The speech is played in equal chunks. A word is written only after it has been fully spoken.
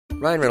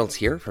Ryan Reynolds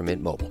here from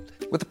Mint Mobile.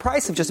 With the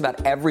price of just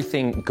about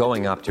everything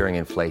going up during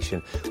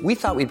inflation, we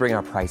thought we'd bring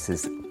our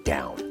prices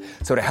down.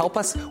 So to help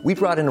us, we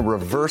brought in a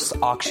reverse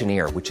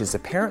auctioneer, which is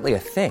apparently a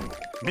thing.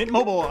 Mint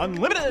Mobile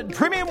Unlimited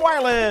Premium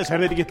Wireless. How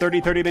to get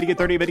 30, 30, bit to get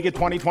 30, bit to get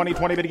 20, 20,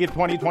 20, bit to get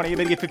 20, 20,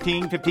 bit to get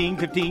 15, 15,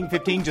 15,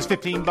 15, just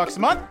 $15 a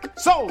month?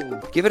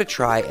 Sold! Give it a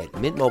try at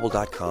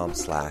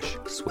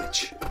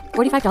mintmobile.com/switch.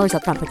 $45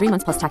 up front for 3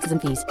 months plus taxes and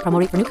fees. Promo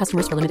rate for new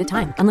customers for limited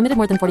time. Unlimited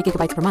more than 40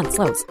 gigabytes per month.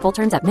 Slows full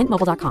terms at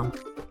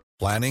mintmobile.com.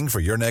 Planning for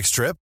your next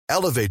trip?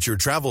 Elevate your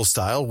travel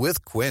style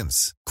with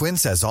Quince.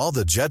 Quince has all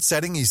the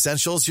jet-setting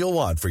essentials you'll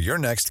want for your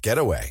next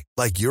getaway,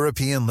 like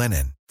European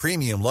linen,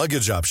 premium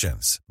luggage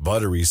options,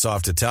 buttery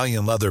soft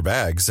Italian leather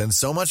bags, and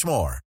so much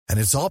more. And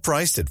it's all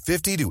priced at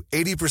 50 to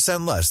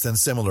 80% less than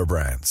similar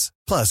brands.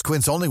 Plus,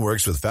 Quince only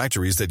works with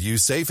factories that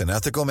use safe and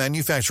ethical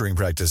manufacturing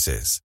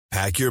practices.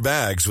 Pack your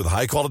bags with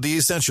high-quality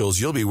essentials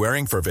you'll be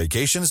wearing for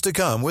vacations to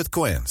come with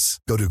Quince.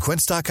 Go to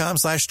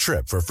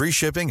quince.com/trip for free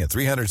shipping and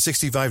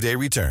 365-day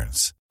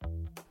returns.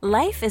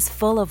 Life is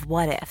full of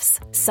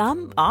what-ifs.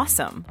 Some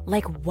awesome,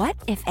 like what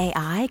if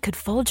AI could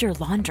fold your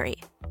laundry?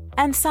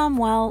 And some,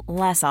 well,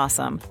 less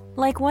awesome,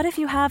 like what if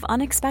you have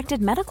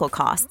unexpected medical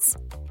costs?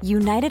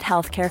 United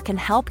Healthcare can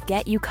help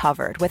get you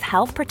covered with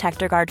Health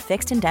Protector Guard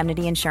fixed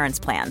indemnity insurance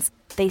plans.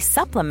 They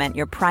supplement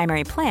your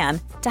primary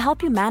plan to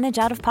help you manage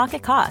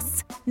out-of-pocket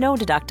costs. No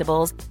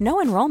deductibles, no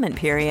enrollment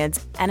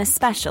periods, and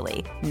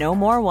especially no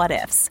more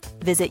what-ifs.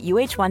 Visit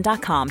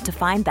uh1.com to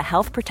find the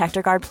Health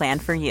Protector Guard plan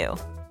for you.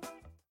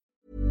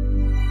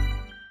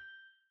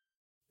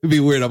 It'd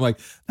be weird. I'm like,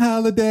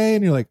 holiday.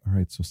 And you're like, all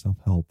right, so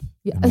self-help.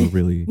 Yeah. And we're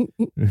really,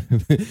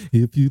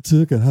 if you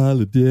took a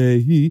holiday,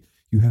 you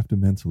have to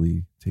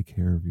mentally take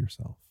care of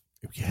yourself.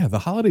 Yeah, the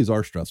holidays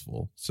are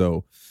stressful.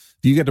 So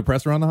do you get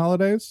depressed around the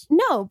holidays?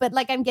 No, but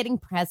like I'm getting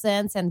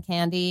presents and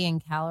candy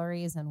and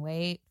calories and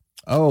weight.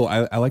 Oh,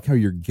 I like how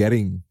you're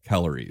getting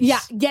calories. Yeah,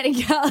 getting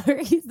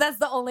calories. That's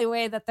the only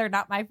way that they're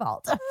not my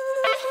fault.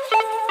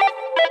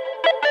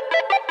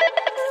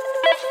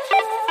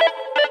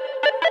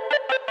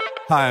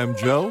 Hi, I'm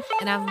Joe.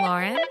 And I'm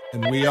Lauren.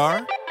 And we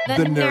are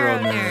The Neuro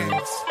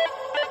Nerds.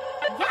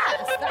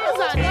 Yes, that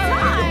was on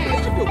time.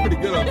 I feel pretty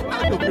good about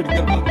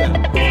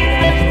that.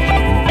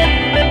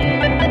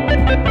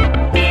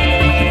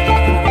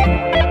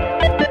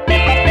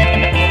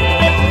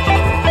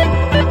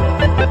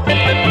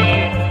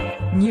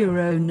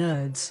 Neuro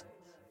Nerds.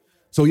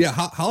 So yeah,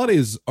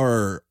 holidays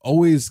are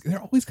always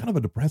kind of a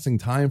depressing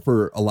time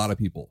for a lot of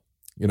people.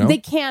 You know, they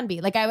can be.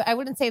 Like I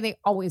wouldn't say they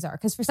always are,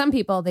 because for some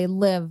people they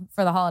live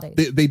for the holidays.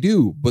 They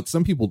do, but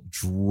some people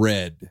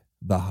dread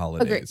the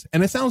holidays. Agreed.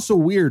 And it sounds so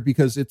weird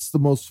because it's the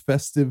most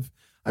festive.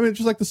 I mean,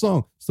 just like the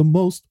song, it's the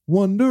most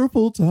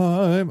wonderful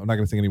time. I'm not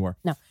going to sing anymore.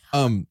 No.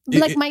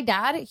 My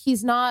dad,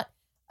 he's not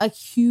a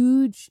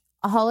huge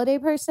holiday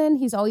person.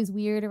 He's always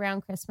weird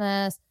around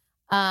Christmas.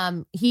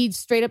 He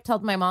straight up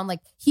told my mom, like,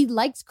 he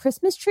likes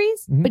Christmas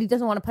trees, but he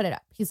doesn't want to put it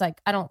up. He's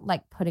like, I don't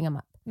like putting them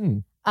up.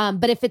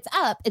 But if it's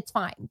up, it's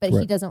fine. But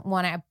he doesn't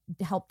want to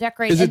help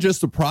decorate. Is it just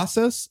the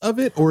process of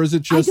it, or is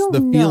it just the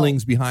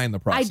feelings behind the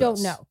process? I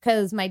don't know,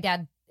 because my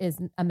dad is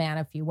a man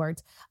of few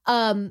words.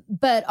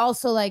 But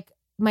also, like,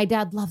 my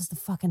dad loves the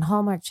fucking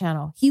Hallmark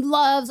Channel. He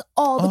loves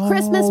all the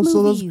Christmas movies.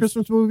 So those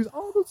Christmas movies.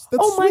 That's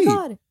oh sweet. My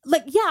God.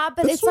 Like, yeah,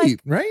 but that's it's sweet,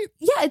 like, right?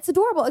 Yeah, it's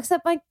adorable.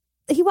 Except like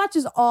he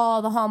watches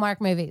all the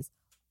Hallmark movies.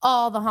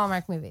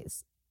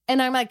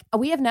 And I'm like,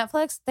 we have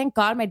Netflix. Thank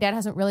God my dad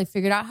hasn't really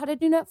figured out how to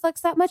do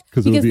Netflix that much,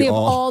 because they have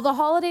all the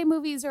holiday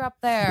movies are up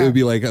there. It would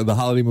be like the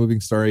holiday movie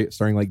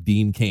starring like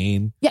Dean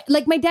Cain. Yeah,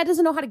 like my dad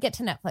doesn't know how to get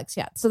to Netflix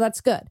yet. So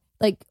that's good.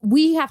 Like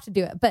we have to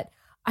do it. But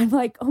I'm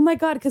like, oh my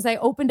God, because I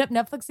opened up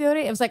Netflix the other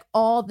day. It was like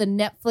all the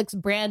Netflix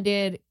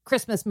branded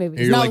Christmas movies.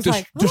 And you're like,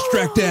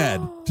 distract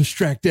dad.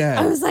 Distract dad.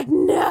 I was like,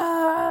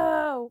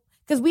 no.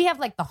 Because we have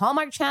like the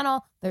Hallmark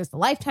Channel. There's the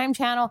Lifetime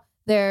Channel.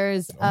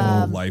 There's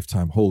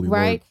Lifetime. Holy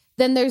right. Lord.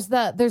 Then there's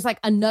like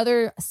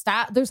another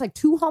there's like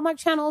 2 Hallmark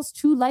channels,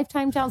 2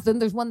 Lifetime channels. Then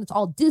there's one that's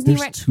all Disney.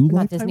 There's 2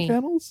 Lifetime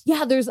channels?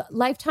 Yeah, there's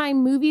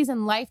Lifetime movies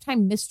and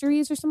Lifetime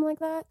mysteries or something like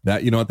that.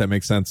 That, you know what, that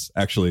makes sense.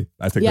 Actually,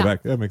 I take that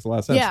back. That makes a lot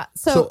of sense. Yeah.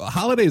 So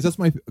holidays,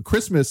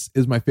 Christmas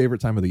is my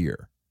favorite time of the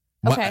year.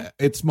 Okay.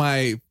 It's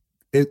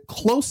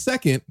close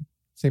second,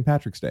 St.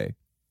 Patrick's Day.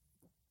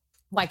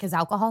 Why? Because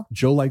alcohol?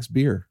 Joe likes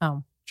beer.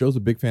 Oh. Joe's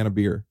a big fan of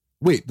beer.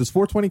 Wait, does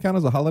 420 count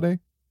as a holiday?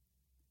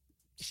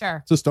 Sure.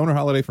 It's a stoner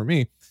holiday for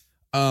me.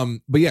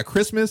 But yeah,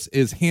 Christmas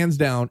is hands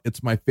down.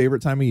 It's my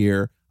favorite time of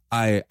year.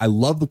 I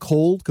love the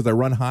cold because I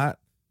run hot,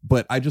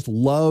 but I just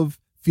love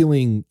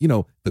feeling,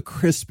 the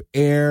crisp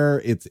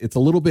air. It's a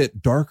little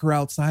bit darker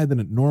outside than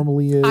it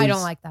normally is. I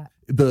don't like that.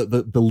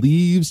 The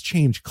leaves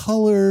change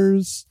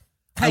colors.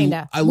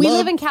 Kinda. We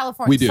live in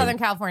California, Southern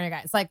California,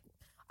 guys. Like,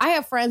 I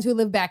have friends who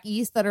live back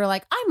east that are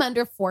like, I'm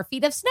under 4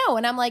 feet of snow,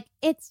 and I'm like,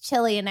 it's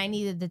chilly, and I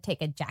needed to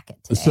take a jacket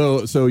today.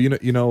 So my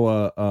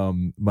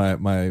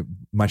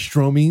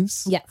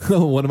Stromies, yes,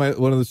 one of my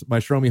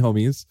Stromie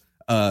homies,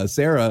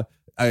 Sarah.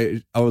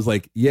 I was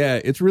like,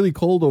 yeah, it's really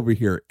cold over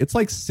here. It's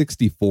like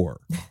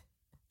 64.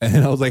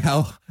 And I was like,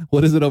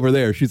 what is it over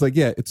there? She's like,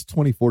 yeah, it's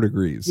 24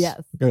 degrees.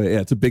 Yes. Okay, yeah,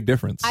 it's a big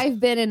difference. I've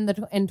been in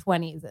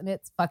 20s and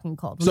it's fucking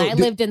cold. When I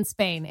lived in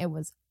Spain, it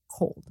was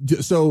cold.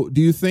 So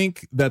do you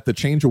think that the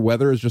change of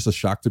weather is just a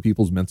shock to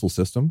people's mental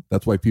system?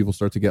 That's why people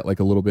start to get like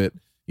a little bit,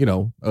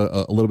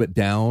 a little bit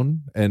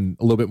down and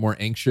a little bit more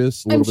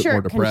anxious, a little bit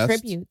more depressed.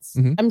 Contributes.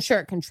 Mm-hmm. I'm sure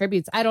it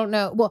contributes. I don't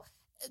know. Well,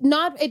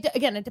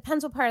 it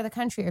depends what part of the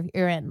country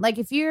you're in. Like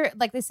if you're,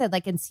 like they said,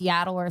 like in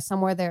Seattle or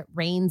somewhere that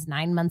rains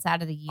 9 months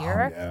out of the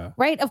year,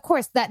 right? Of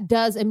course, that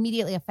does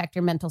immediately affect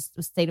your mental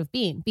state of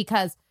being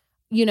because,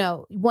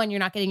 one,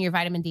 you're not getting your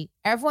vitamin D.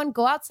 Everyone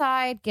go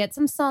outside, get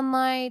some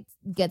sunlight,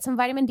 get some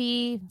vitamin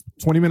D.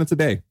 20 minutes a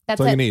day.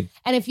 That's all you need.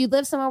 And if you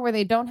live somewhere where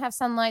they don't have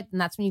sunlight, then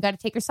that's when you got to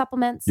take your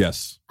supplements.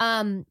 Yes.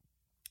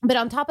 But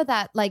on top of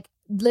that, like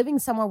living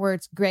somewhere where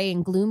it's gray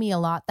and gloomy a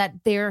lot,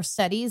 that there are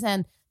studies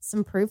and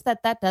some proof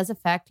that does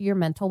affect your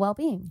mental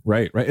well-being.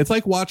 Right. It's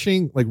like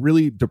watching like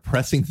really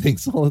depressing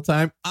things all the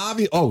time.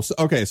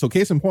 So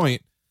case in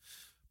point,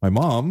 my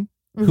mom,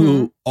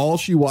 who all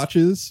she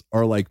watches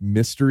are like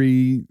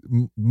mystery,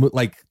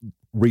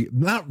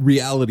 not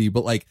reality,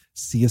 but like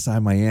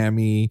CSI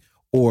Miami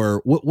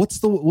or what's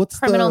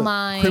Criminal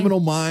Minds. Criminal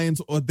Minds.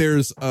 Or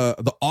there's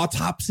the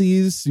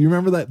autopsies. You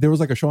remember that there was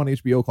like a show on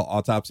HBO called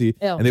Autopsy,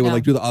 and they would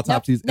like do the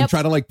autopsies and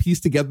try to like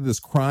piece together this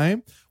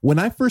crime. When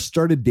I first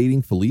started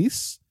dating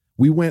Felice,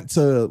 we went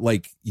to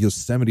like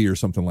Yosemite or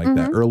something like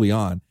that early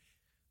on.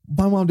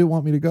 My mom didn't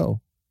want me to go.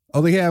 I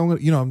was like, yeah,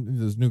 I'm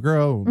this new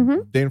girl,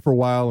 dating for a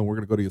while, and we're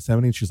going to go to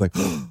Yosemite. And she's like,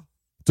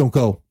 don't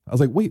go. I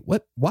was like, wait,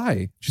 what?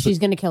 Why? She's like,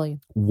 going to kill you.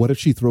 What if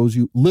she throws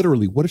you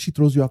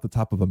off the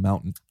top of a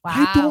mountain? Wow.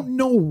 I don't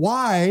know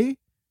why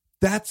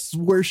that's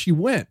where she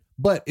went.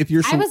 But if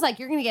you're... I was like,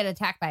 you're going to get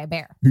attacked by a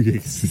bear.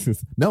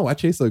 No, I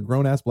chased a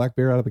grown-ass black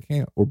bear out of the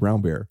camp, or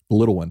brown bear, the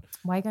little one.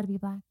 Why you got to be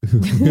black?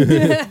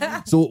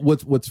 So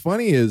what's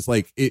funny is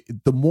like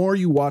the more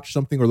you watch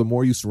something or the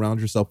more you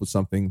surround yourself with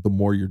something, the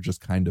more you're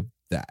just kind of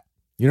that.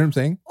 You know what I'm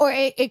saying? Or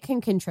it can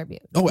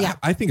contribute. Oh, yeah.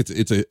 I think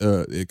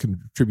it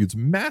contributes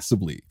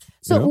massively.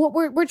 So what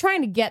we're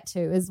trying to get to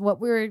is what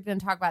we're going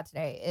to talk about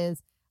today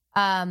is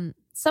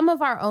some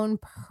of our own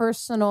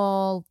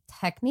personal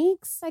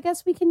techniques, I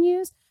guess we can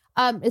use.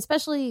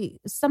 Especially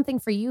something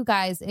for you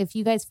guys, if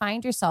you guys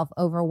find yourself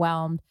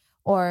overwhelmed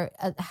or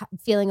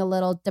feeling a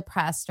little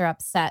depressed or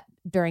upset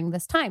during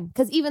this time.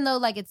 Because even though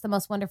like it's the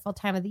most wonderful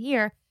time of the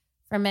year,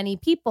 for many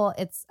people,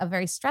 it's a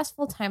very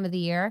stressful time of the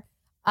year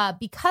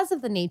because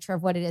of the nature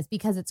of what it is,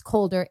 because it's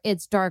colder,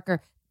 it's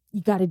darker.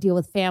 You got to deal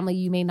with family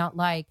you may not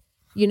like,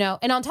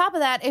 And on top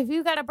of that, if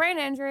you got a brain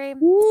injury,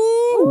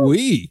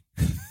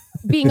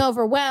 being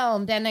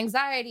overwhelmed and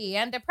anxiety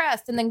and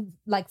depressed and then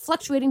like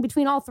fluctuating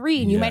between all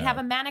three and you might have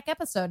a manic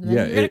episode and then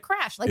you're going to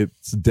crash. Like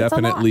it's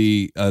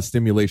definitely a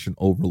stimulation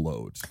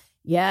overload.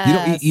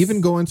 Yeah.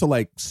 Even go into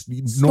like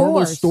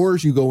normal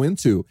stores you go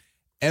into,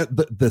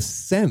 the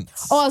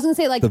scents. Oh, I was going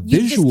to say like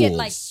you just get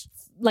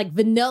like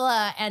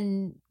vanilla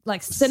and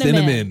like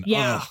cinnamon.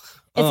 Yeah.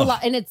 It's a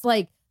lot. And it's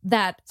like,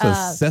 that it's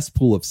a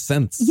cesspool of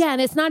scents. Yeah, and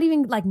it's not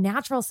even like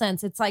natural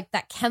scents. It's like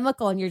that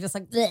chemical, and you're just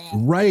like,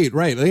 bleh.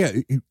 Right.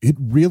 Yeah, it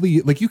really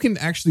like you can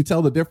actually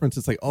tell the difference.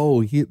 It's like,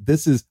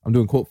 this is, I'm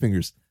doing quote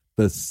fingers,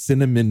 the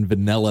cinnamon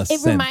vanilla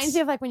scent. It reminds me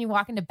of like when you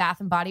walk into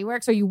Bath and Body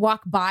Works or you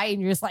walk by and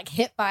you're just like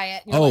hit by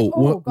it. And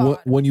you're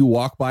God. When you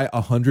walk by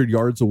 100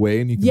 yards away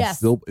and you can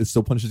it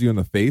still punches you in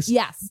the face.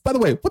 Yes. By the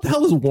way, what the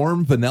hell is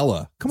warm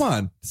vanilla? Come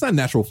on, it's not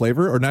natural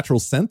flavor or natural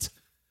scent.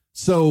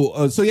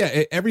 So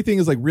yeah, everything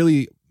is like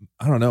really.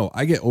 I don't know.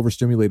 I get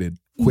overstimulated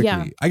quickly.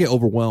 Yeah. I get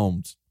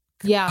overwhelmed.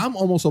 Yeah. I'm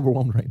almost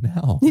overwhelmed right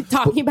now.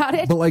 Talking about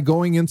it. But like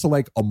going into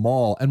like a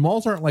mall, and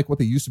malls aren't like what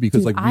they used to be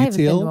because like I retail.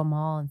 haven't been to a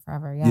mall in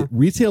forever. Yeah.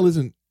 Retail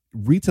isn't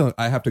retail.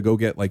 I have to go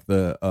get like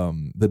the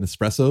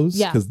Nespressos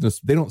because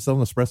they don't sell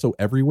Nespresso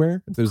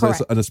everywhere. There's an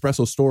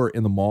Nespresso store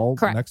in the mall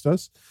next to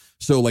us.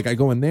 So like I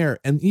go in there,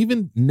 and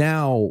even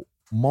now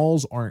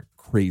malls aren't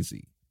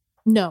crazy.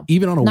 No,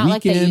 even on a not weekend,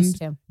 like they used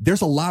to.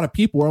 There's a lot of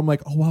people where I'm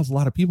like, oh, wow, there's a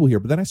lot of people here.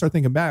 But then I start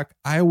thinking back,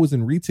 I was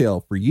in retail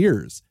for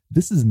years.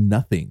 This is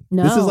nothing.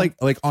 No. This is like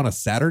on a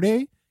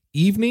Saturday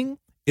evening.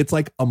 It's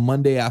like a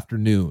Monday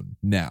afternoon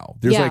now.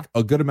 There's like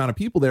a good amount of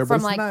people there, but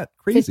it's like not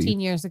crazy.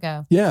 15 years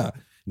ago. Yeah.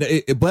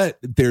 But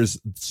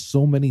there's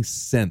so many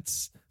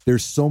scents.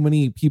 There's so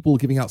many people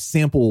giving out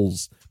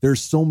samples. There's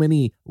so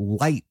many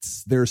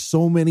lights. There's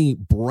so many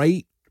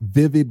bright,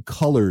 vivid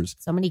colors.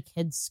 So many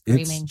kids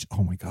screaming.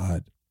 Oh my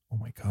God.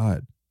 but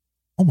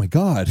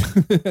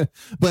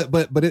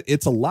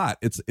it's a lot.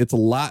 It's a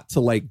lot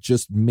to like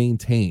just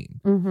maintain.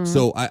 Mm-hmm.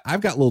 So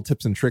I've got little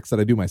tips and tricks that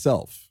I do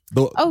myself.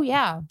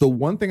 The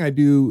one thing I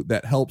do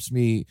that helps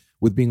me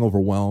with being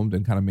overwhelmed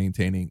and kind of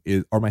maintaining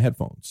are my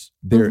headphones.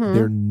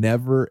 They're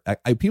never.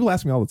 People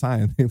ask me all the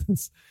time.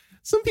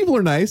 Some people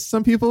are nice.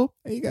 Some people,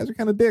 hey, you guys are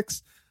kind of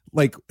dicks.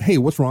 Like, hey,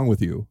 what's wrong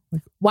with you?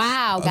 Wow,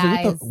 I was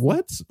like, guys.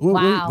 what?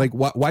 Wow. Like,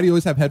 why do you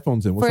always have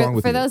headphones in? What's wrong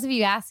with for you? those of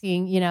you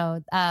asking,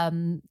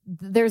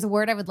 there's a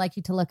word I would like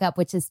you to look up,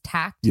 which is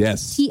tact.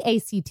 Yes.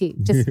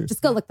 TACT.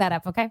 Just go look that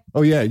up, okay?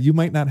 Oh, yeah. You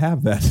might not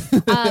have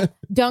that.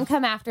 Don't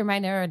come after my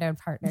neuronode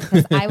partner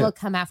because I will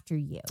come after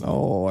you.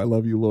 Oh, I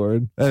love you,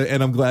 Lord.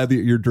 And I'm glad that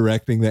you're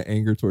directing that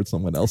anger towards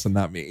someone else and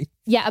not me.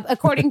 Yeah,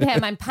 according to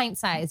him, I'm pint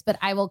sized, but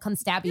I will come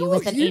stab you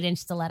with an 8-inch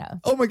stiletto.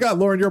 Oh my God,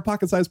 Lauren, you're a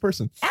pocket-sized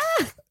person.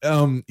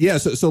 Yeah,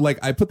 so like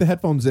I put the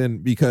headphones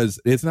in because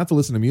it's not to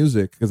listen to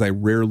music, because I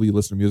rarely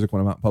listen to music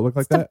when I'm out in public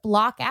like It's to that.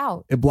 block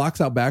out. It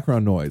blocks out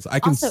background noise. I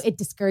can Also, it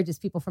discourages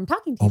people from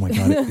talking to you. Oh my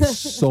God, it's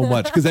so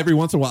much, because every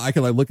once in a while I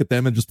can like look at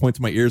them and just point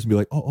to my ears and be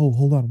like, oh,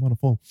 hold on, I'm on a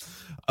phone.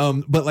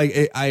 But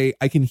like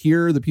I can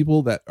hear the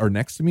people that are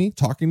next to me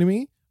talking to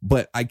me,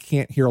 but I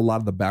can't hear a lot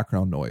of the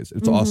background noise.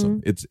 It's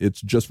awesome.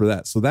 It's just for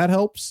that. So that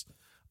helps.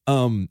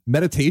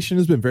 Meditation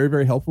has been very,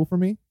 very helpful for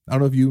me. I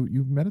don't know if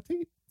you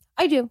meditate.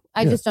 I do.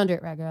 I just don't do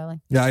it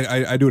regularly.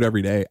 Yeah, I do it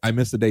every day. I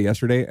missed a day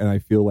yesterday and I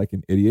feel like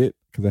an idiot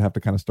because I have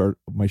to kind of start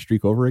my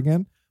streak over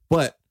again.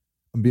 But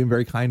I'm being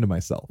very kind to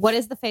myself. What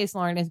is the face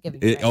Lauren is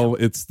giving you?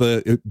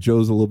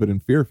 Joe's a little bit in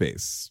fear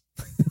face.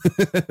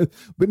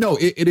 But no,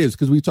 it is,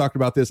 because we talked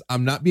about this.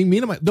 I'm not being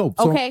mean to myself.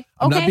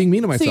 I'm not being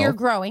mean to myself. So you're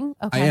growing.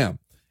 Okay. I am.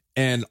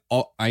 And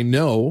I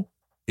know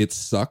it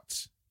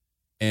sucked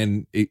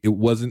and it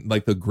wasn't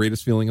like the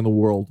greatest feeling in the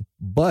world,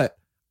 but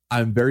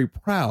I'm very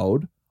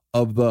proud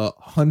of the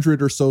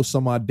 100 or so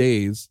some odd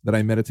days that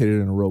I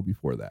meditated in a row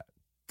before that.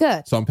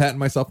 Good. So I'm patting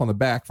myself on the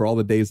back for all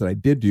the days that I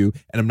did do,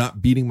 and I'm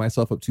not beating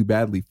myself up too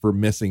badly for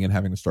missing and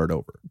having to start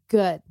over.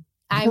 Good.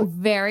 I'm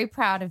very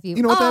proud of you.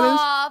 You know what that is?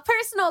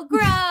 Personal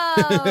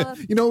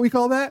growth. You know what we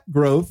call that?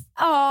 Growth.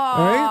 Oh,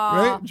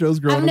 Right? Joe's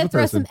growing I'm going as to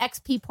a throw person. some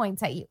XP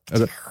points at you.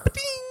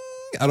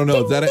 I don't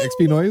know. Is that an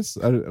XP noise?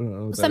 I don't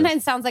know. What Sometimes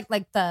it sounds like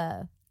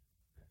I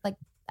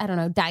don't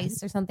know,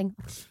 dice or something.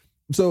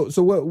 So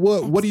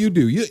what do you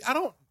do?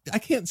 I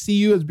can't see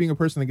you as being a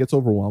person that gets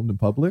overwhelmed in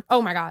public.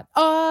 Oh my God.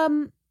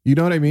 You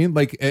know what I mean?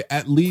 Like,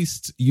 at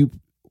least you,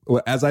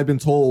 as I've been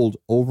told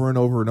over and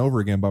over and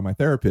over again by my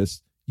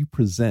therapist, you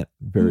present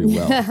very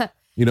well.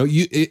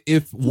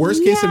 If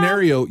worst case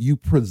scenario, you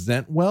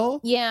present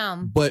well.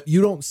 Yeah. But you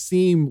don't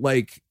seem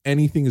like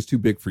anything is too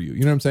big for you.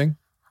 You know what I'm saying?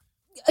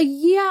 I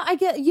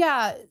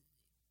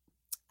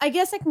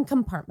guess I can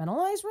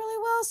compartmentalize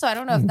really well. So I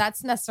don't know if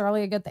that's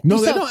necessarily a good thing.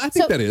 No, I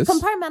think that is.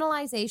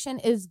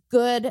 Compartmentalization is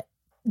good,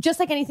 just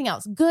like anything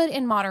else, good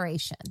in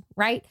moderation,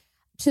 right?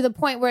 To the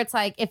point where it's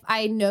like, if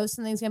I know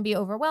something's going to be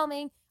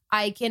overwhelming,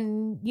 I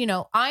can,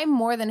 I'm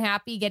more than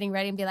happy getting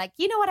ready and be like,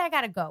 you know what? I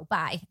got to go.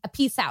 Bye. A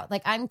peace out.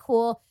 Like, I'm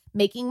cool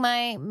making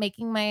my, what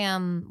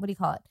do you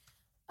call it?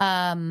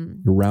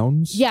 Your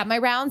rounds? Yeah, my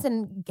rounds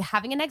and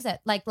having an exit.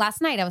 Like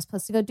last night, I was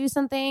supposed to go do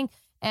something.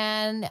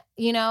 And,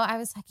 I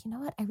was like, you know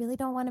what? I really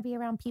don't want to be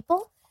around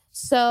people.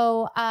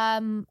 So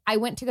I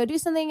went to go do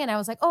something and I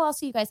was like, oh, I'll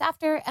see you guys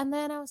after. And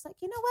then I was like,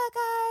 you know what,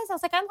 guys? I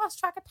was like, I lost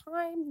track of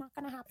time. Not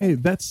going to happen. Hey,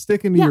 that's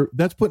sticking to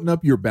that's putting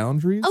up your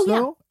boundaries,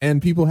 though. Yeah. And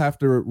people have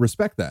to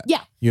respect that.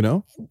 Yeah.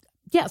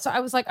 Yeah. So I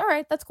was like, all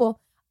right, that's cool.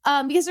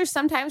 Because there's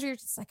sometimes where you're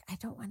just like, I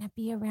don't want to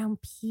be around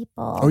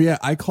people. Oh, yeah.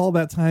 I call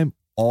that time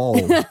all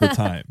the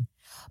time.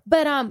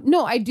 But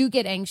no, I do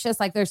get anxious.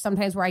 Like there's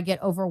sometimes where I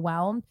get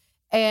overwhelmed.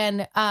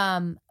 And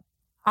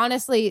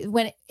honestly,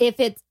 if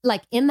it's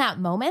like in that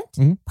moment,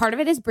 part of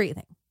it is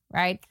breathing,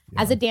 right?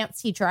 Yeah. As a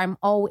dance teacher,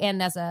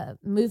 and as a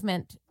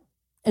movement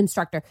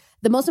instructor,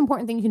 the most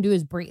important thing you can do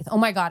is breathe. Oh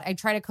my God. I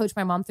try to coach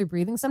my mom through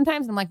breathing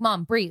sometimes. I'm like,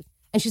 Mom, breathe.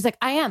 And she's like,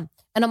 I am.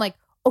 And I'm like,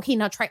 okay,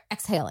 now try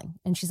exhaling.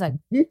 And she's like,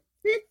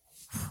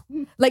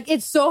 like,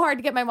 it's so hard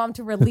to get my mom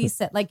to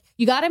release it. Like,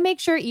 you got to make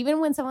sure, even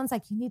when someone's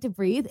like, you need to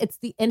breathe, it's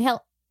the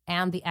inhale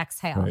and the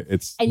exhale. Right.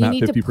 It's and not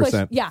you need 50%. to push.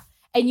 Yeah.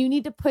 And you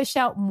need to push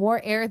out more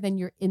air than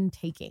you're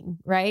intaking,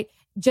 right?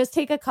 Just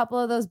take a couple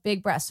of those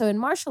big breaths. So in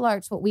martial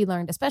arts, what we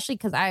learned, especially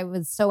because I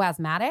was so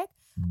asthmatic,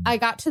 I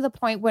got to the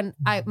point when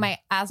my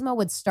asthma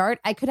would start,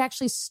 I could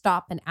actually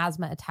stop an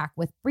asthma attack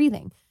with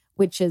breathing,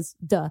 which is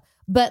duh.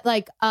 But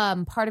like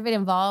part of it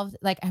involved,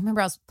 like I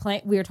remember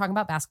we were talking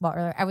about basketball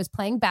earlier. I was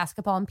playing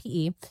basketball in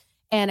PE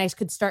and I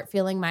could start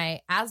feeling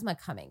my asthma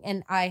coming.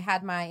 And I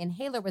had my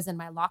inhaler was in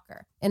my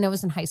locker and it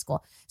was in high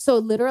school. So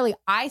literally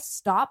I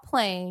stopped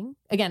playing.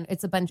 Again,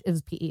 it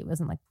was PE. It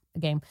wasn't like a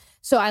game.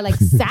 So I like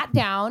sat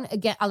down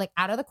again, like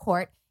out of the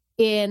court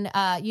in,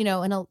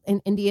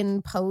 an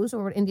Indian pose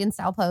or Indian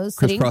style pose.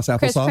 Crisscross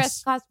applesauce.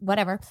 Crisscross,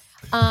 whatever.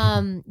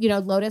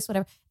 Lotus,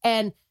 whatever.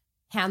 And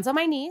hands on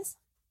my knees,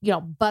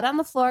 butt on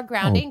the floor,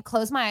 grounding,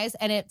 close my eyes.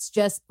 And it's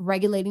just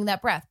regulating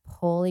that breath,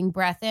 pulling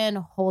breath in,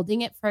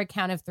 holding it for a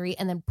count of 3,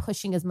 and then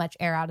pushing as much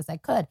air out as I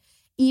could.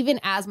 Even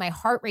as my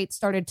heart rate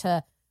started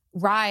to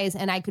rise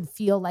and I could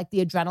feel like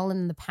the adrenaline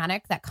and the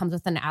panic that comes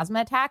with an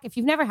asthma attack. If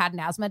you've never had an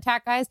asthma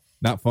attack, guys,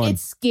 not fun.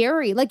 It's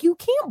scary. Like you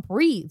can't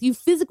breathe. You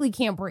physically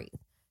can't breathe.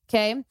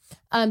 Okay.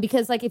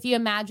 Because like if you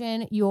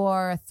imagine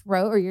your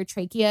throat or your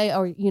trachea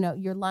or,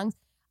 your lungs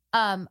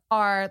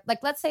are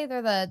like, let's say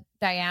they're the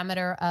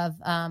diameter of,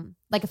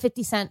 like a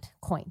 50-cent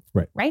coin.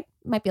 Right.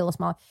 Might be a little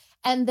smaller.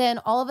 And then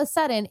all of a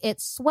sudden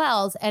it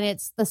swells and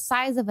it's the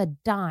size of a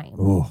dime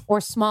or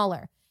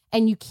smaller.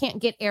 And you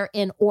can't get air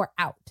in or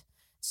out.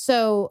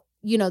 So,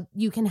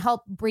 you can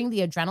help bring the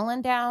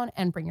adrenaline down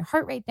and bring your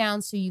heart rate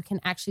down so you can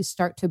actually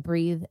start to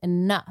breathe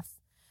enough.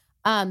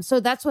 So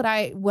that's what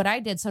I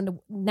did.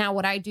 So now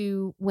what I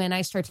do when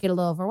I start to get a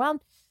little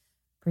overwhelmed,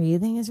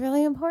 breathing is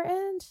really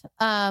important.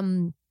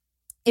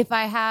 If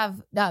I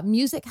have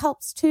music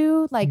helps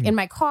too, like in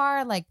my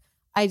car, like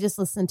I just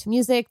listen to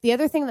music. The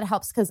other thing that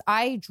helps, because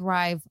I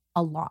drive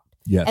a lot.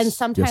 Yes. And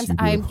sometimes Yes,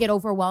 I get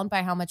overwhelmed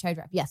by how much I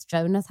drive. Yes,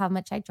 Joe knows how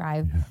much I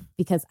drive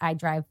because I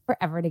drive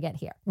forever to get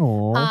here.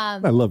 Oh, I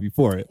love you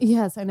for it.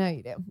 Yes, I know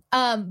you do.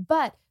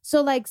 But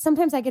so like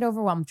sometimes I get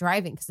overwhelmed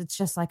driving because it's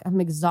just like I'm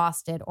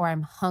exhausted or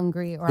I'm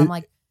hungry or I'm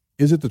like.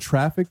 Is it the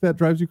traffic that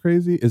drives you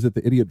crazy? Is it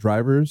the idiot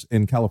drivers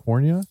in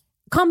California?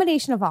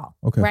 Combination of all,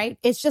 okay. Right?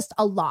 It's just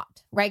a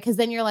lot, right? Because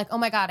then you're like, oh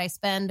my God, I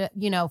spend,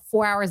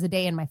 4 hours a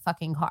day in my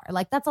fucking car.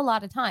 Like that's a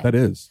lot of time. That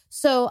is.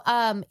 So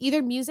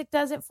either music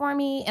does it for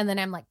me and then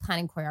I'm like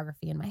planning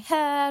choreography in my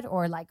head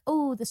or like,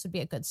 oh, this would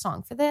be a good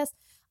song for this.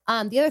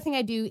 The other thing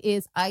I do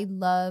is I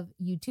love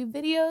YouTube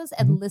videos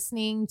and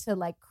listening to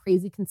like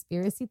crazy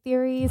conspiracy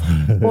theories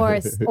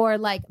or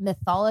like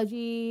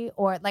mythology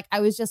or like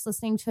I was just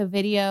listening to a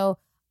video.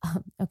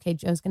 Okay,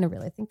 Joe's going to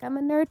really think I'm a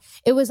nerd.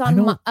 It was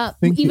on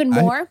Even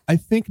More. I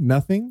think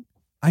nothing.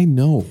 I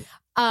know.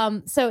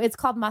 So it's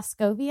called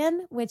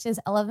Moscovian, which is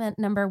element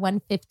number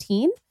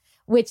 115,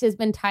 which has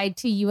been tied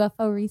to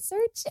UFO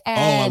research.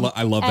 And,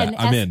 I love that.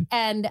 I'm in.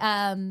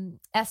 And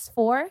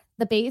S4,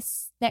 the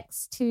base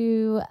next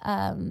to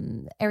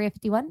Area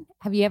 51.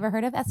 Have you ever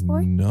heard of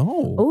S4?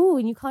 No. Oh,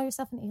 and you call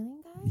yourself an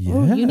alien guy? Yes.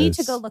 Ooh, you need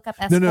to go look up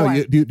S4.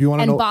 No. Do you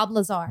want to know? And Bob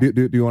Lazar.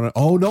 Do you want to?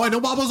 Oh, no, I know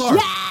Bob Lazar.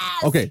 Yes!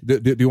 Okay.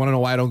 Do you want to know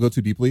why I don't go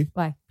too deeply?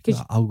 Why?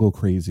 I'll go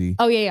crazy.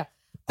 Oh, yeah.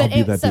 I'll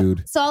be that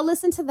dude. So I'll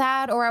listen to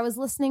that, or I was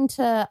listening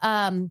to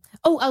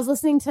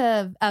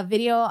a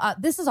video.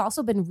 This has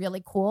also been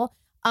really cool,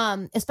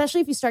 especially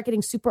if you start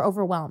getting super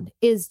overwhelmed,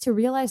 is to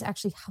realize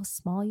actually how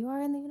small you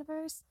are in the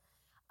universe.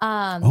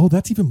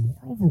 That's even more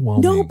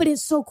overwhelming. No, but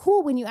it's so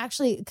cool when you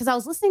actually, because I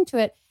was listening to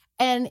it,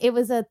 and it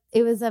was a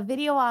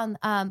video on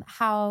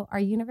how our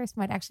universe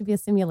might actually be a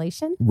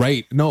simulation.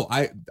 Right. No,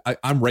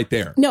 I'm right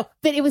there. No,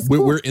 but it was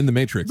cool. We're in the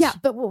Matrix. Yeah,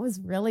 but what was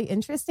really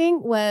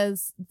interesting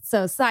was,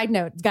 so side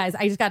note, guys,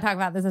 I just got to talk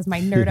about this as my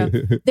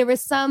nerd. There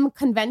was some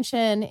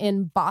convention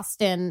in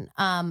Boston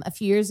a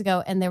few years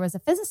ago, and there was a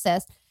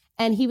physicist,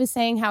 and he was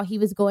saying how he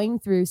was going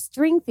through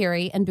string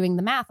theory and doing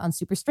the math on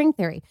superstring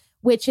theory,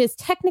 which is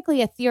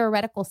technically a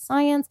theoretical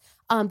science,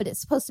 but it's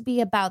supposed to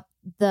be about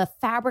the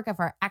fabric of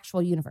our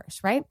actual universe,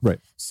 right? Right.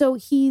 So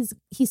he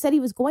said he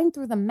was going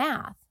through the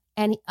math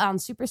and on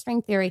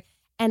superstring theory,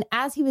 and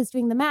as he was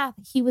doing the math,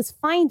 he was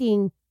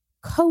finding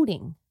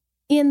coding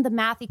in the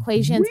math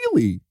equations.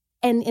 Really?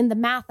 And in the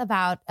math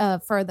about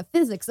for the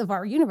physics of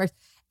our universe.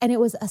 And it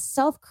was a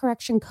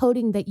self-correction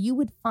coding that you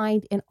would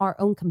find in our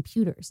own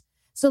computers.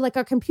 So like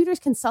our computers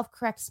can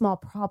self-correct small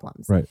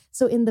problems. Right.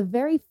 So in the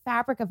very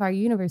fabric of our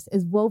universe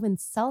is woven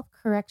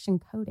self-correction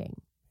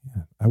coding.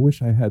 Yeah, I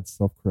wish I had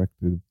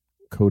self-corrected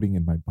coding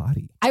in my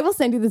body. I will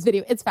send you this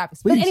video. It's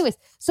fabulous. Please. But anyways,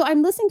 so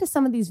I'm listening to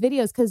some of these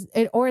videos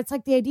or it's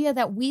like the idea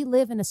that we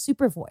live in a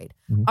super void.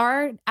 Mm-hmm.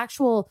 Our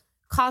actual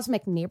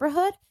cosmic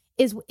neighborhood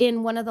is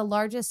in one of the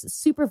largest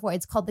super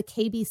voids called the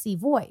KBC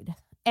void.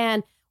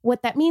 And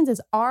what that means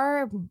is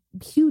our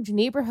huge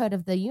neighborhood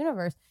of the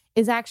universe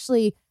is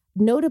actually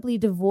notably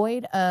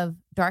devoid of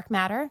dark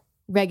matter,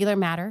 regular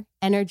matter,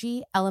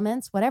 energy,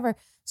 elements, whatever.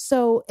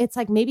 So it's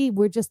like maybe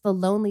we're just the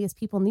loneliest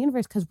people in the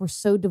universe because we're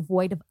so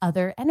devoid of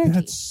other energy.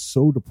 That's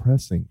so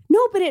depressing.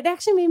 No, but it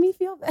actually made me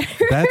feel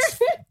better.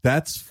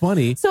 That's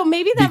funny. So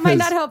maybe that might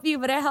not help you,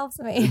 but it helps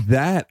me.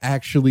 That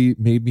actually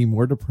made me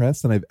more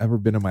depressed than I've ever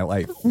been in my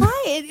life.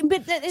 Right.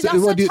 But it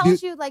also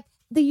tells you like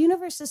the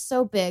universe is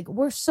so big.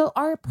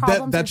 Our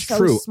problems that's are so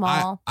true.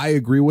 small. I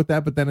agree with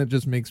that, but then it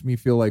just makes me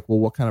feel like, well,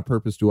 what kind of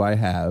purpose do I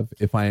have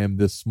if I am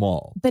this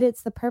small? But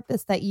it's the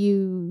purpose that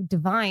you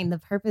divine, the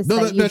purpose that you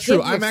that's give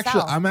true.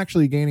 yourself. I'm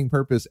actually gaining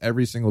purpose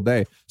every single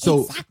day.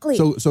 So exactly.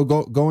 So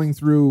going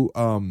through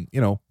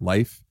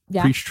life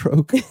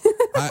pre-stroke,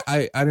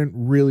 I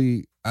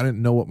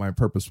didn't know what my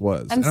purpose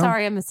was. I'm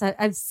sorry, I'm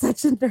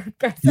such a nerd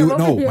guy.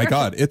 My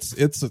God,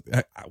 it's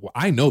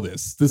I know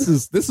this. This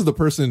is the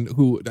person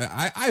who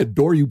I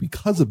adore you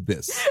because of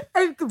this.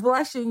 I'm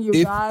blushing,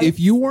 you guys. If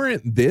you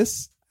weren't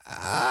this,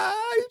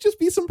 you'd just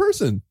be some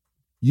person.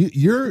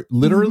 You're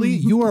literally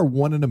you are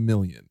 1 in a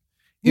million.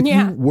 If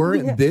you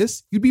weren't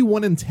this, you'd be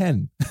 1 in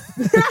 10.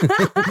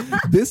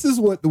 This is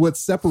what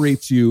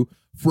separates you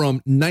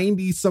from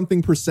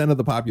 90-something% of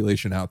the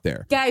population out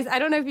there. Guys, I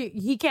don't know if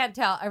he can't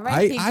tell.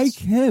 I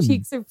can.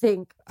 Cheeks are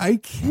pink. I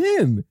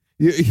can.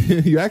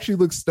 You actually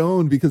look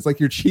stoned because like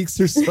your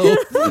cheeks are so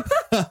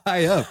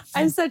high up.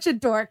 I'm such a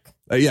dork.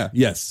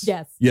 Yes.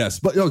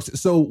 But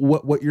so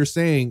what you're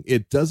saying,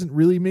 it doesn't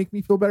really make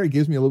me feel better. It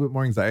gives me a little bit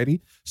more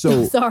anxiety.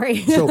 So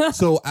sorry.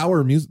 so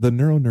our music, the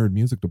Neuro Nerd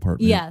music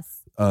department. Yes.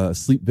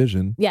 Sleep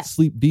Vision, Yeah.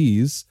 Sleep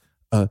D's.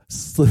 Go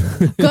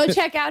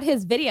check out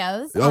his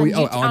videos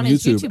on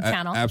his YouTube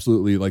channel.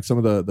 Absolutely. Like some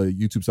of the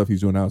YouTube stuff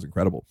he's doing now is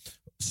incredible.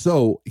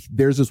 So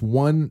there's this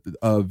one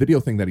video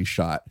thing that he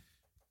shot.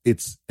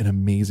 It's an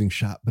amazing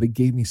shot, but it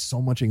gave me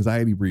so much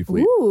anxiety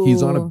briefly. Ooh.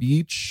 He's on a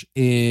beach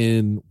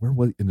in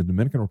the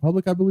Dominican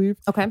Republic, I believe.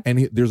 Okay.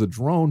 And there's a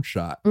drone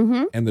shot.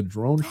 Mm-hmm. And the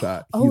drone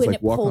shot, Oh, he's and like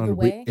it walking pulled on a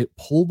away? it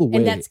pulled away.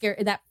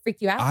 And that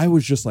freaked you out? I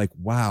was just like,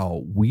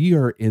 wow, we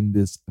are in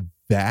this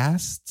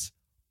vast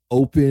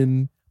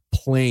open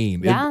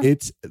plane. Yeah.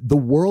 It's the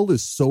world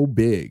is so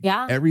big.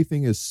 Yeah.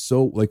 Everything is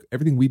so like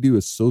everything we do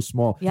is so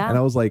small. Yeah. And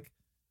I was like,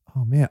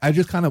 oh man, I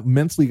just kind of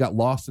mentally got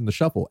lost in the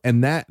shuffle.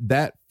 And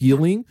that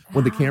feeling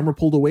when the camera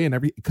pulled away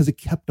and because it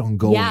kept on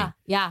going. Yeah.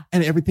 Yeah.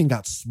 And everything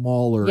got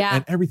smaller Yeah.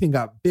 and everything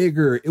got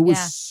bigger. It was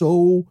Yeah.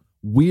 so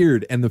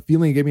weird. And the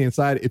feeling it gave me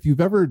inside, if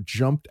you've ever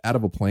jumped out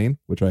of a plane,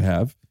 which I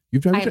have,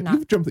 you've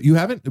jumped, you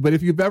haven't, but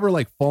if you've ever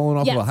like fallen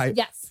off of a height,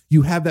 yes.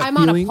 you have that I'm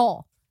feeling. on a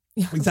pole.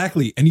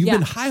 Exactly. And you've Yeah.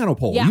 been high on a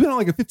pole. Yeah. You've been on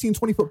like a 15,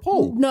 20 foot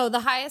pole. No, the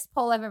highest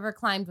pole I've ever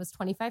climbed was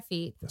 25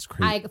 feet. That's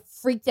crazy. I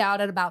freaked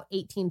out at about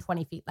 18,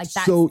 20 feet. Like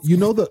that. So you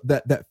know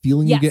that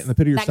feeling you get in the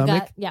pit of your that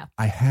stomach? gut, yeah.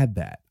 I had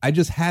that. I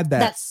just had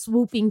That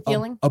swooping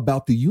feeling.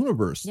 about the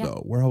universe Yeah.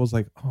 though, where I was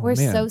like, oh We're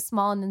man. so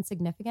small and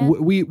insignificant.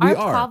 We Our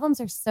are.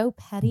 problems are so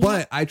petty.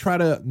 But I try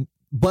to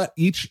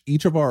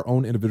each of our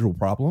own individual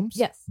problems,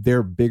 Yes.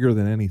 they're bigger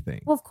than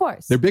anything. Well, of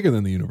course. They're bigger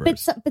than the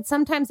universe. But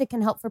sometimes it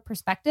can help for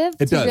perspective.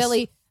 It does.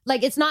 Really,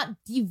 like, it's not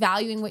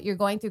devaluing what you're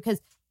going through,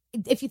 because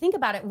if you think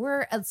about it,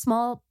 we're a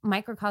small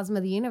microcosm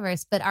of the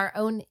universe, but our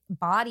own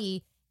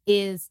body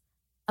is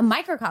a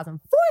microcosm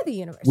for the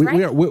universe,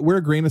 right? We're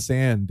a grain of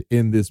sand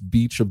in this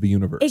beach of the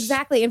universe.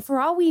 Exactly. And for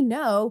all we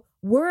know,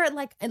 we're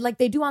like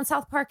they do on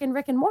South Park and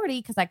Rick and Morty,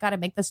 because I got to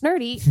make this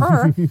nerdy.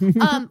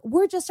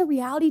 We're just a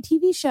reality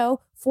TV show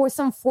for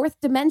some fourth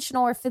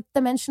dimensional or fifth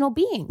dimensional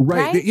being.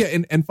 Right. Yeah.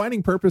 And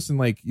finding purpose in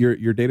like your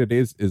day-to-day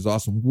is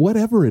awesome.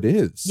 Whatever it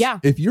is. Yeah.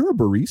 If you're a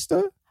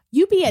barista,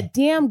 You be a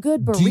damn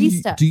good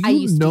barista. Do I you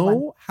used to be one.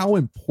 know how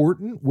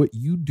important what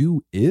you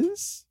do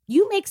is?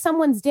 You make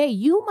someone's day.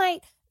 You might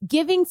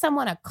giving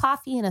someone a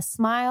coffee and a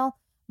smile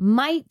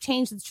might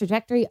change the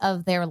trajectory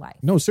of their life.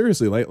 No,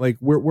 seriously, like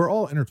we're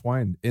all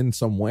intertwined in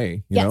some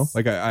way, you know?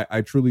 Like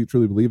I truly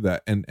believe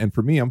that. And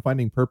for me, I'm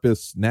finding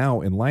purpose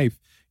now in life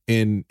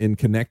in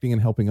connecting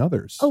and helping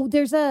others. Oh,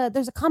 there's a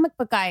comic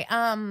book guy.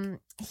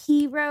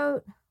 He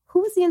wrote, who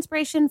was the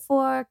inspiration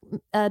for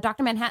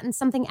Dr. Manhattan?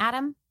 Something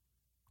Adam?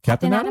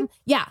 Captain Adam?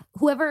 Yeah.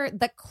 Whoever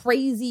the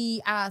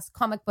crazy ass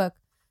comic book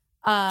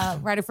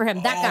writer for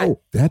him. That guy.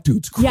 Oh, that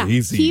dude's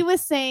crazy. Yeah, he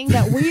was saying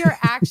that we are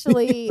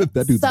actually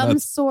That dude's some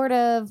nuts. sort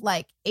of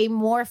like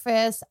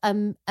amorphous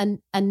an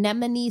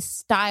anemone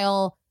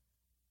style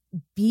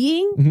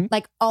being. Mhm.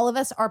 Like all of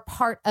us are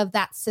part of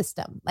that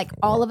system. Like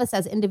all of us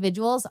as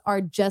individuals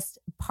are just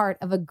part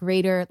of a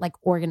greater like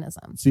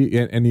organism. See,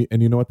 and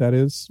you know what that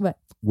is? What?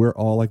 We're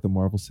all like the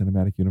Marvel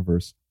Cinematic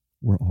Universe.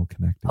 We're all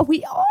connected. Oh,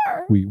 we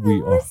are. We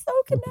We're are. so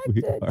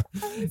We connected. are.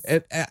 Yes.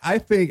 And I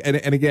think, and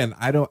again,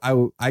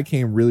 I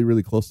came really,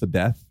 really close to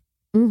death.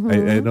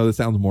 Mhm. I know this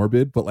sounds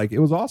morbid, but like it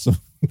was awesome.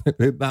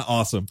 Not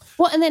awesome.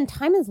 Well, and then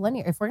time is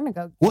linear. If we're gonna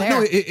go, Well, there.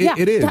 no,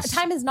 it is.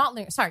 Time is not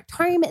linear. Sorry,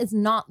 time is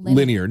not linear.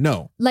 Linear.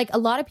 No. Like a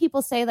lot of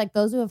people say, like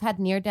those who have had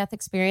near-death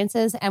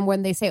experiences, and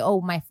when they say,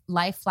 "Oh, my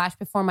life flashed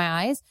before my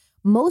eyes,"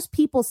 most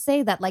people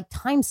say that like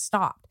time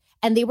stopped,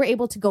 and they were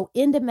able to go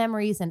into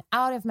memories and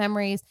out of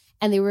memories,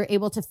 and they were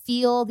able to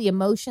feel the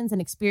emotions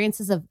and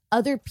experiences of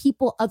other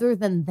people other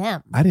than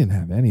them. I didn't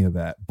have any of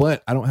that,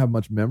 but I don't have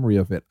much memory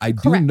of it. I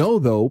Correct. do know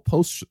though,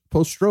 post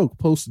stroke,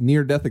 post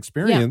near death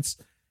experience,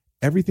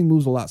 everything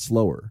moves a lot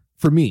slower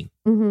for me.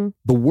 Mm-hmm.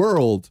 The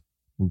world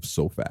moves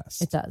so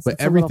fast. It does. But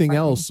It's a little everything frightening.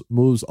 else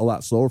moves a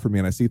lot slower for me,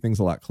 and I see things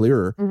a lot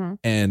clearer. Mm-hmm.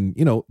 And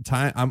you know,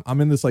 time.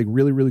 I'm in this like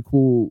really, really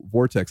cool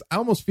vortex. I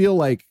almost feel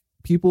like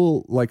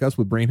people like us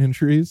with brain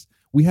injuries,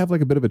 we have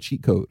like a bit of a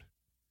cheat code.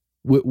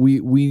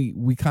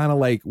 We kind of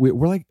like we're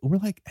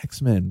like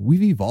X-Men.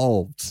 We've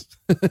evolved.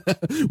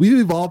 We've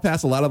evolved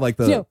past a lot of like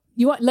the. So,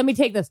 let me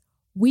take this.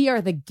 We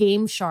are the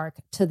Game Shark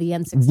to the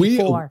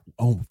N64.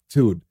 Oh,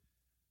 dude,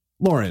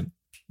 Lauren,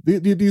 do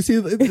you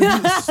see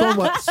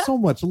so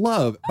much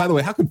love? By the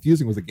way, how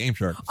confusing was the Game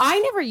Shark? I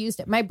never used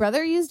it. My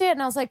brother used it,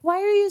 and I was like, "Why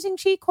are you using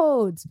cheat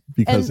codes?"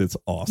 Because And- it's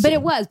awesome. But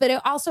it was. But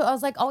it also, I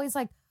was like, always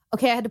like,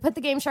 okay, I had to put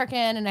the Game Shark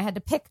in, and I had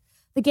to pick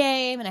the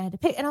game, and I had to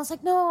pick, and I was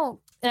like,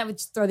 no, and I would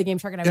just throw the Game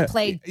Shark, and I would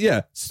play.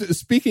 Yeah.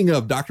 Speaking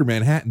of Dr.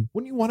 Manhattan,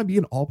 wouldn't you want to be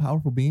an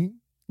all-powerful being?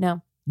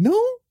 No, No,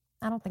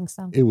 I don't think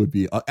so. it would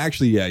be.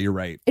 Actually, yeah, you're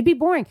right. It'd be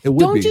boring. It would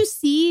Don't be. you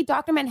see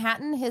Dr.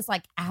 Manhattan? His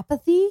like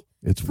apathy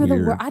It's for weird.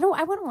 the world.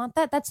 I wouldn't want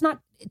that. That's not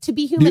to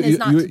be human. Is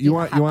not. You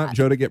want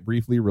Joe to get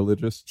briefly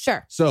religious?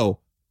 Sure. So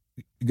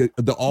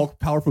the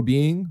all-powerful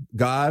being,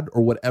 God,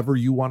 or whatever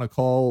you want to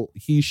call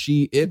he,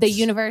 she, it, The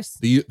universe.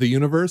 the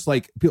universe,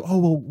 like people, oh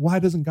well, why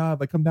doesn't God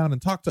like come down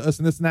and talk to us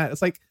and this and that?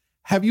 It's like,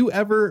 have you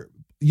ever,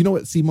 you know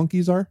what sea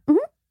monkeys are? Mhm.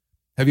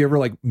 Have you ever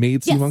like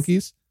made sea Yes.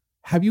 monkeys?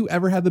 Have you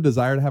ever had the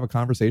desire to have a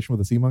conversation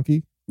with a sea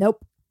monkey?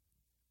 Nope.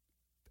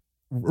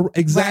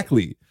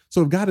 Exactly.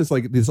 So if God is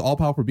like this all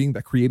powerful being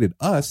that created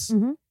us,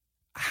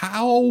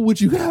 how would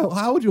you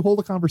hold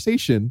a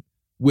conversation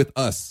with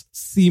us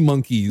sea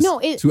monkeys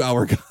to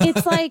our God?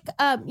 It's like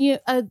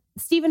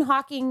Stephen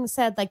Hawking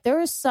said, like, there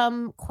are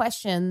some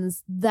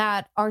questions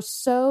that are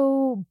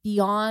so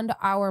beyond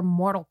our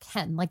mortal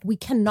ken, like we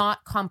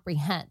cannot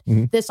comprehend.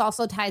 This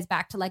also ties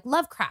back to like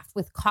Lovecraft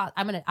with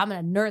I'm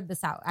gonna nerd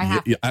this out. I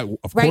have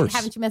of right. course.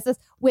 Haven't you missed this?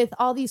 With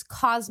all these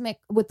cosmic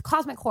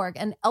Horg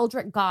and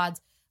Eldritch gods,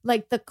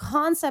 like the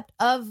concept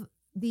of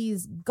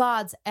these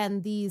gods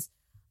and these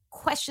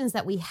questions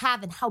that we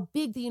have and how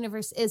big the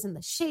universe is and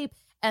the shape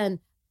and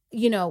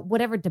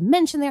whatever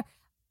dimension there,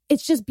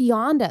 it's just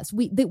beyond us.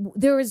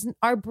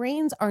 Our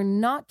brains are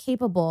not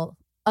capable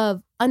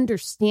of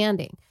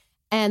understanding.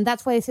 And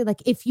that's why I say,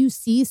 like, if you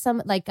see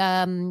some, like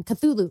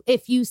Cthulhu,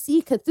 if you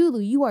see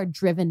Cthulhu, you are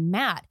driven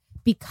mad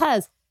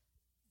because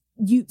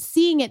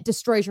seeing it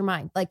destroys your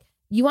mind. Like,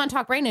 you want to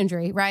talk brain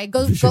injury, right?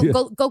 Go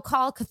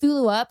call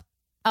Cthulhu up,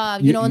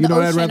 in the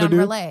ocean on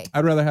relay.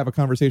 I'd rather have a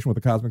conversation with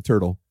a cosmic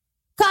turtle.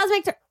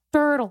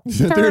 Turtle,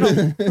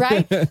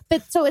 right?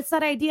 But so it's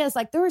that idea is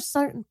like there are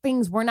certain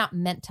things we're not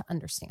meant to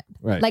understand.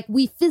 Right. Like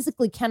we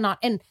physically cannot.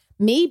 And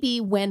maybe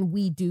when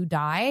we do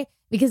die,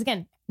 because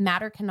again,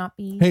 matter cannot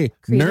be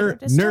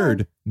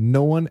nerd.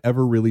 No one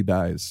ever really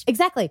dies.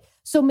 Exactly.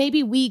 So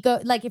maybe we go,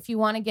 like, if you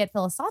want to get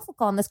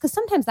philosophical on this, because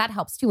sometimes that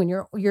helps too when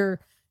you're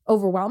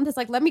overwhelmed. It's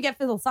like, let me get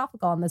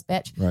philosophical on this,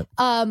 bitch. Right.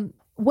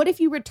 What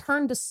if you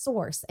return to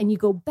source and you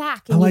go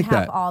back and you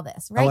have all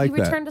this, right? You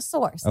return to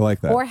source. I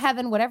like that. Or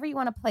heaven, whatever you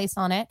want to place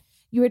on it.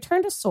 You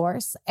return to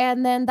source.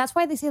 And then that's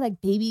why they say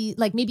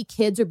maybe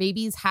kids or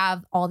babies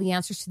have all the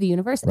answers to the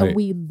universe and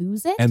we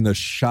lose it. And the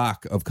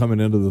shock of coming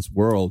into this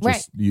world,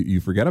 just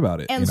you forget about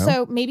it. And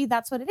so maybe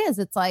that's what it is.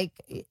 It's like,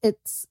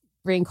 it's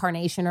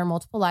reincarnation or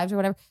multiple lives or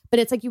whatever. But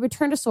it's like you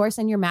return to source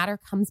and your matter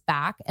comes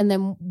back and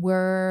then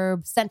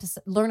we're sent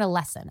to learn a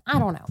lesson. I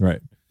don't know.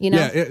 Right.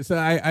 Yeah. So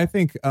I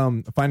think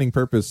finding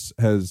purpose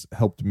has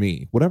helped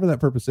me, whatever that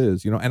purpose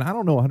is, and I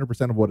don't know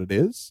 100% of what it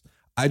is.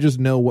 I just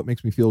know what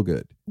makes me feel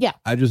good. Yeah.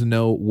 I just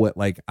know what,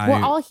 we're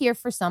all here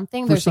for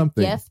something. There's a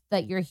gift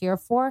that you're here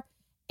for.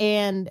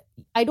 And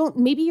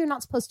maybe you're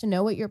not supposed to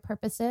know what your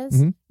purpose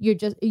is. You're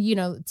just,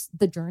 it's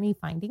the journey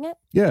finding it.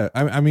 Yeah.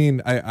 I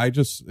mean, I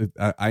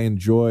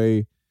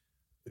enjoy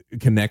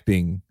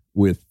connecting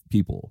with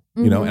people,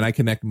 and I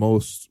connect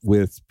most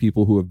with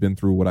people who have been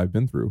through what I've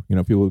been through,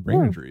 people with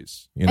brain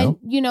injuries, And,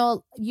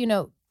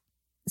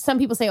 some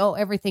people say, oh,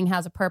 everything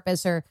has a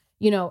purpose or,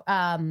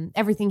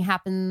 everything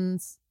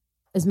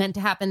is meant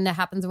to happen, that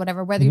happens or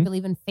whatever, whether you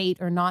believe in fate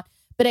or not.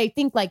 But I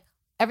think like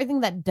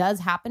everything that does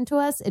happen to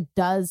us, it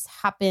does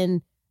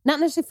happen not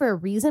necessarily for a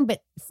reason,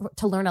 but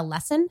to learn a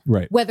lesson,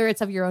 right? Whether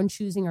it's of your own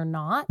choosing or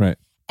not. Right.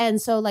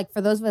 And so like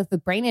for those of us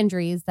with brain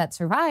injuries that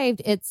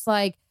survived, it's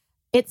like,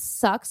 it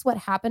sucks what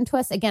happened to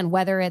us. Again,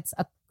 whether it's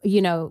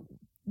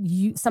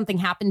something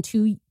happened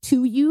to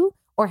you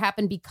or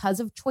happened because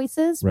of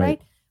choices,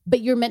 right?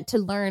 But you're meant to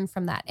learn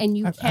from that and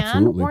you can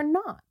Absolutely. or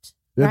not.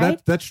 Yeah,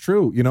 right? that's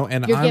true.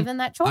 And you're given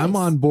that choice. I'm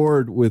on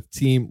board with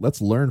team.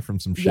 Let's learn from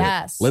some shit.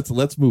 Yes.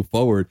 Let's move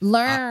forward.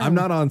 Learn. I'm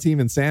not on team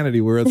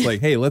insanity where it's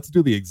like, hey, let's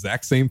do the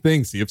exact same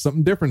thing. See if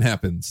something different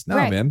happens. No,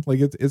 man.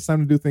 Like it's time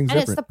to do things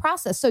different. And it's the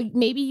process. So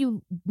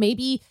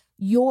maybe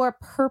your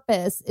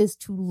purpose is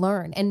to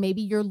learn, and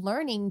maybe your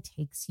learning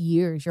takes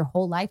years, your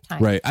whole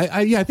lifetime. Right.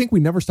 I think we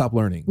never stop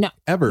learning. No,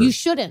 ever. You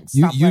shouldn't.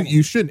 Stop learning.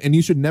 You shouldn't, and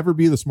you should never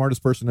be the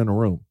smartest person in a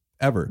room.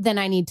 Ever. Then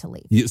I need to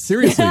leave.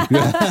 Seriously.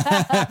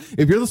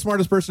 If you're the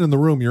smartest person in the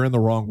room, you're in the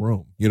wrong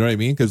room. You know what I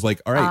mean? Because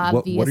like, all right,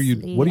 what are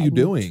you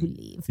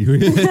doing?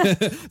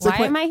 Why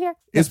am I here?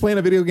 It's playing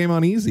a video game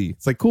on easy.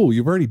 It's like, cool,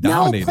 you've already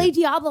dominated. No, play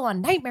Diablo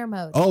on nightmare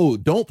mode. Oh,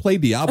 don't play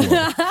Diablo.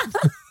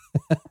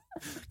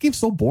 Game's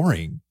so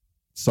boring.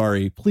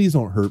 Sorry, please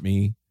don't hurt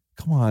me.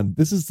 Come on,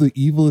 this is the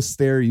evilest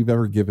stare you've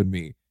ever given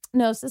me.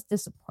 No, it's just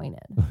disappointed.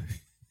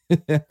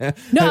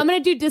 No, I'm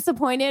going to do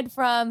disappointed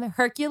from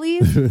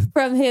Hercules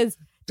from his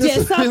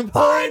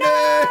disappointed.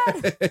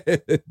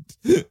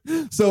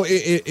 So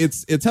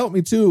it's helped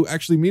me too,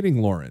 actually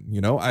meeting Lauren.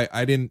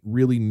 I didn't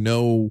really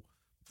know.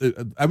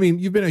 I mean,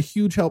 you've been a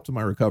huge help to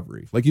my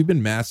recovery. Like you've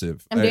been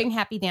massive. I'm doing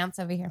happy dance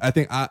over here. I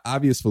think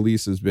obvious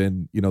Felice has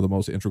been, the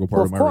most integral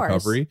part of my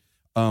recovery.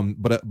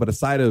 But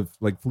aside of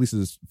like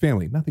Felice's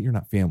family, not that you're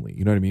not family,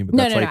 you know what I mean? But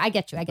no, I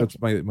get you. That's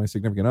my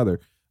significant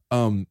other.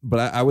 But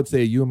I would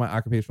say you and my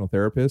occupational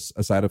therapist,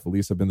 aside of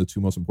Felice, have been the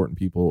two most important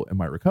people in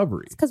my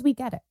recovery. It's because we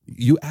get it.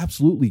 You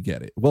absolutely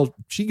get it. Well,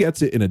 she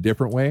gets it in a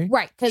different way.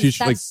 Right. Because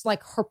that's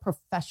like her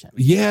profession.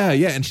 Yeah.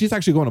 And she's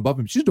actually going above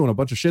him. She's doing a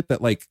bunch of shit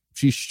that like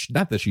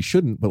not that she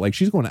shouldn't, but like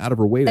she's going out of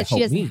her way to help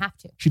me. She doesn't have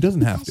to. She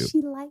doesn't have to.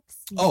 She likes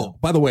you. Oh,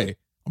 by the way,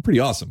 I'm pretty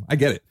awesome. I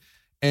get it.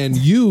 And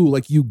you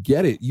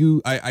get it.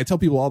 I tell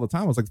people all the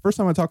time, I was like, the first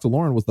time I talked to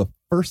Lauren was the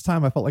first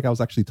time I felt like I was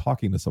actually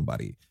talking to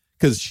somebody.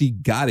 Because she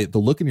got it. The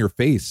look in your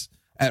face.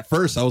 At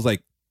first, I was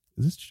like,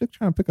 is this chick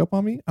trying to pick up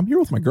on me? I'm here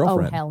with my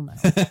girlfriend. Oh, hell no.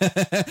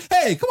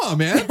 Hey, come on,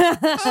 man.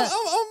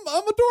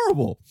 I'm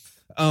adorable.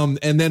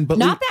 And then, but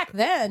not back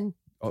then.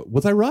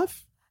 Was I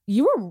rough?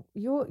 You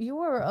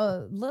were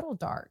a little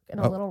dark and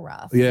a little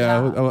rough. Yeah.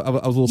 I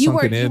was a little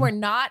sunken in. You were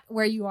not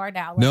where you are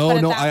now. No,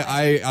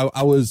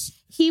 I was.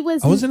 I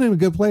wasn't in a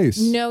good place.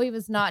 No, he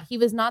was not. He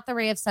was not the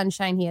ray of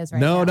sunshine he is right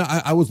now. No,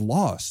 I was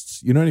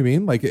lost. You know what I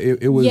mean? Like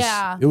it was.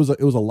 Yeah. It was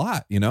a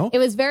lot. You know. It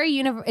was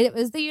it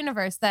was the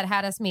universe that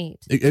had us meet.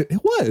 It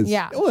was.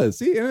 Yeah. It was.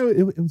 See,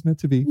 it was meant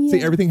to be. Yeah.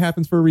 See, everything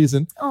happens for a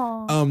reason.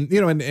 Aww.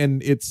 You know,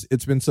 and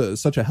it's been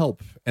such a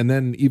help. And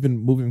then even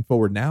moving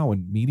forward now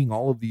and meeting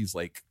all of these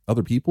like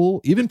other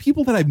people, even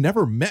people that I've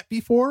never met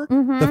before.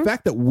 Mm-hmm. The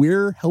fact that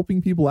we're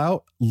helping people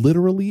out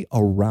literally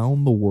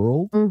around the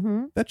world,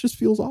 that just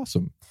feels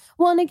awesome.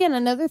 Well, and again,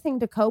 another thing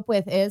to cope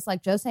with is,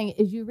 like Joe's saying,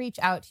 is you reach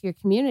out to your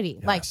community.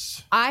 Yes. Like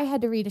I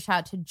had to reach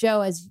out to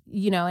Joe, as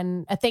you know,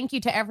 and a thank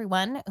you to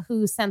everyone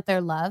who sent their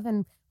love.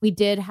 And we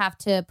did have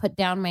to put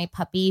down my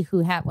puppy who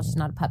had, well, she's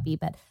not a puppy,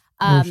 but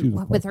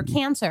with her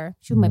cancer,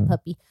 she was my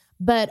puppy.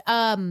 But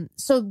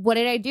so what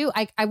did I do?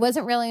 I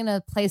wasn't really in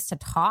a place to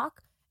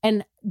talk.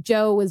 And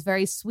Joe was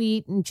very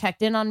sweet and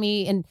checked in on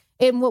me.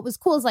 And what was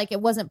cool is like, it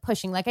wasn't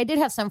pushing. Like I did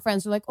have some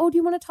friends who were like, oh, do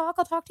you want to talk?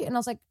 I'll talk to you. And I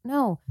was like,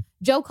 no.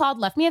 Joe called,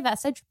 left me a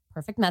message,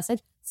 perfect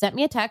message, sent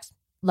me a text,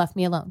 left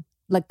me alone.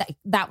 Like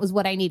that was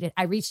what I needed.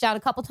 I reached out a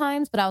couple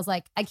times, but I was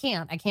like, I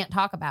can't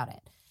talk about it.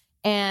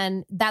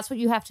 And that's what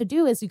you have to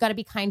do is you got to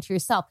be kind to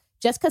yourself.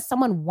 Just because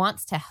someone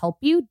wants to help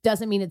you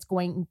doesn't mean it's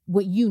going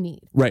what you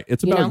need. Right.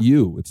 It's about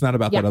you. It's not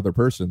about that other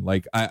person.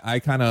 Like I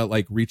kind of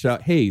like reach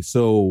out. Hey,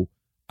 so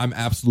I'm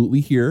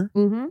absolutely here.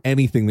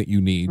 Anything that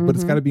you need, but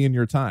it's got to be in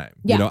your time.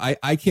 Yeah. You know,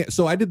 I can't.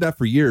 So I did that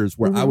for years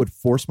where I would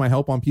force my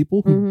help on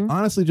people who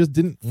honestly just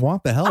didn't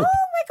want the help. Oh my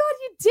God,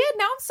 you did.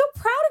 Now I'm so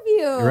proud of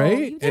you.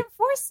 Right? You didn't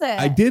force it.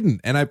 I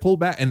didn't. And I pulled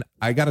back, and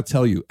I got to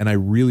tell you, and I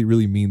really,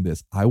 really mean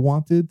this. I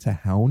wanted to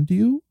hound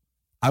you.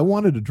 I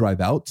wanted to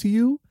drive out to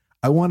you.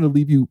 I wanted to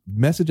leave you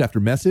message after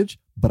message,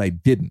 but I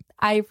didn't.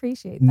 I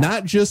appreciate that.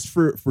 Not just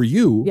for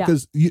you,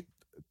 because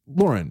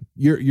Lauren,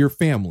 you're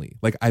family.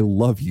 Like I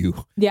love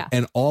you. Yeah.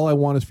 And all I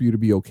want is for you to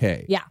be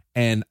okay. Yeah.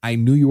 And I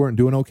knew you weren't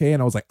doing okay.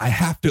 And I was like, I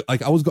have to,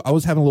 like, I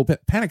was having a little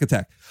panic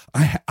attack.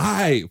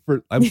 I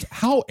was,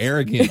 how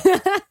arrogant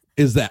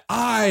is that?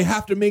 I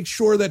have to make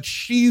sure that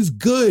she's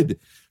good.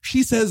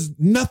 She says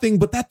nothing,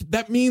 but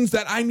that means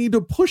that I need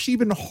to push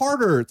even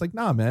harder. It's like,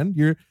 nah, man,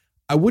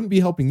 I wouldn't be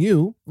helping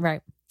you.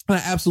 Right. And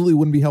I absolutely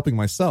wouldn't be helping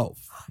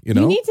myself. You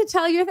know, you need to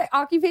tell your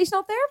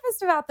occupational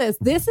therapist about this.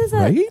 This is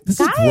This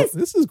is gross.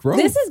 This is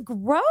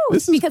gross.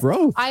 This is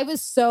gross. I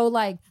was so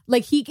like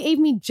he gave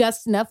me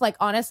just enough. Like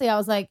honestly, I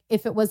was like,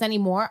 if it was any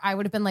more, I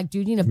would have been like,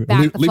 dude, you need to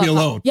back the fuck leave me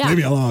alone. up. Yeah. Leave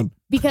me alone.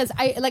 Because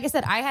like I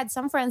said, I had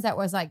some friends that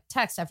was like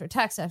text after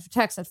text after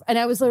text, and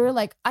I was literally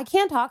like, I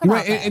can't talk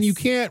about this. And you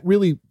can't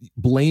really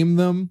blame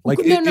them. Like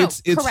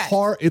it's correct.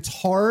 hard. It's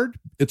hard.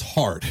 It's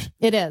hard.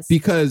 It is.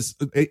 Because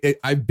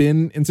I've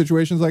been in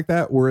situations like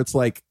that where it's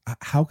like,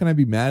 how can I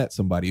be mad at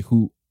somebody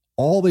who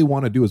all they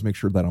want to do is make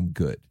sure that I'm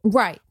good?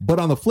 Right. But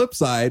on the flip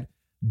side,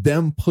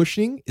 them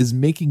pushing is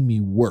making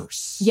me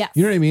worse. Yes.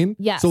 You know what I mean?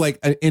 Yes. So like,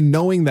 in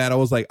knowing that, I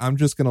was like, I'm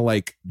just going to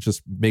like,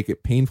 just make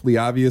it painfully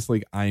obvious.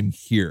 Like I'm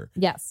here.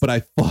 Yes. But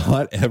I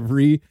fought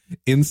every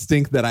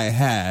instinct that I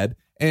had.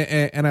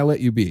 And I let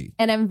you be.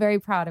 And I'm very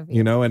proud of you.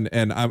 You know, and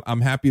I'm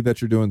happy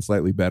that you're doing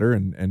slightly better,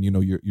 and you know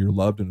you're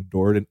loved and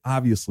adored, and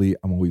obviously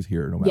I'm always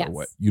here no matter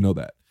what. You know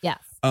that. Yes.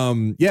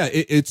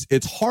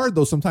 It's hard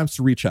though sometimes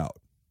to reach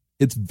out.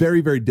 It's very,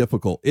 very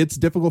difficult. It's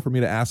difficult for me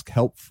to ask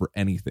help for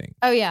anything.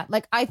 Oh yeah,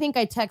 like I think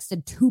I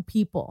texted 2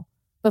 people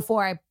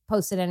before I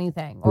posted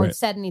anything or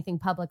said anything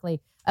publicly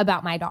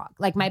about my dog,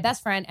 like my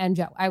best friend and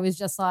Joe. I was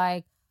just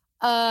like,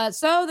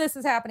 so this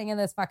is happening and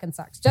this fucking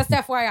sucks. Just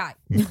FYI.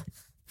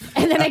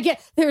 And then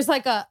there's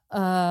like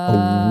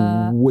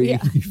a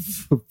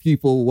wave of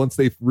people once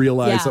they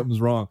realize something's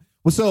wrong.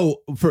 Well,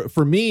 so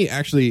for me,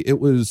 actually, it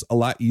was a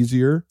lot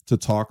easier to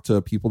talk to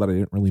people that I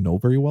didn't really know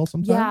very well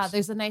sometimes. Yeah,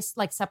 there's a nice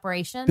like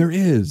separation. There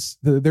is.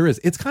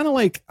 It's kind of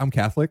like I'm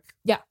Catholic.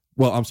 Yeah.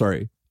 Well, I'm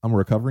sorry. I'm a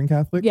recovering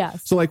Catholic.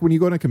 Yes. So like when you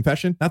go to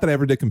confession, not that I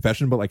ever did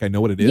confession, but like I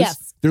know what it is.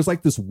 Yes. There's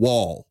like this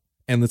wall.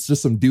 And it's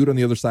just some dude on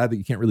the other side that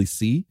you can't really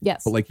see.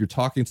 Yes. But like you're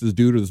talking to this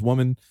dude or this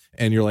woman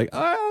and you're like,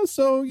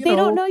 so, you know. They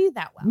don't know you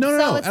that well.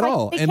 No, it's at like,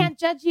 all. They and can't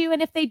judge you.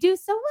 And if they do,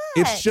 so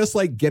what? It's just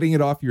like getting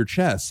it off your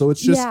chest. So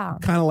it's just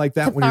kind of like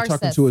that when you're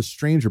talking to a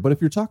stranger. But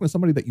if you're talking to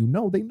somebody that you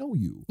know, they know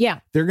you. Yeah.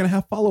 They're going to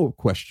have follow-up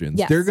questions.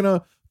 Yes. They're going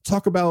to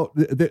talk about,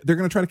 they're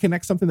going to try to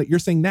connect something that you're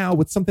saying now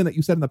with something that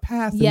you said in the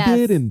past and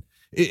did. And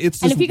it's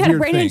just, and if you got a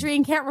brain injury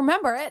and can't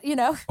remember it, you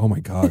know. Oh my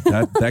God,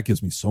 that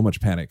gives me so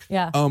much panic.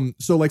 Yeah.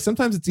 So like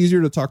sometimes it's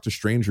easier to talk to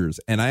strangers,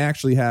 and I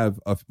actually have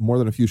more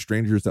than a few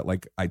strangers that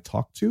like I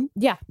talk to.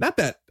 Yeah. Not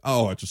that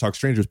I just talk to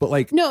strangers, but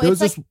like no, there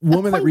was like this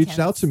woman that reached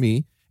out to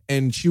me,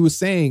 and she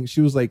was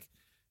like,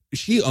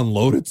 she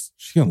unloaded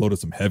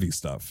some heavy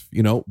stuff,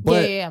 you know.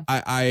 But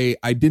I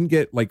didn't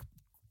get like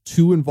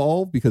too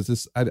involved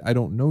because I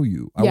don't know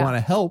you. I want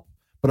to help,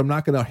 but I'm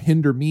not going to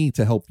hinder me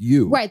to help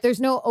you. Right. There's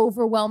no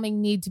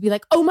overwhelming need to be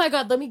like, oh my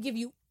God, let me give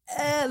you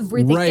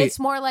everything. Right. It's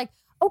more like,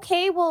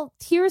 okay, well,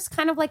 here's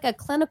kind of like a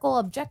clinical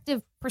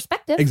objective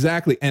perspective.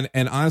 Exactly. And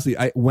honestly,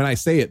 when I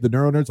say it, the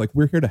Neuro Nerds, like,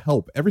 we're here to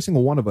help. Every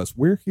single one of us,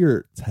 we're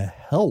here to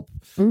help.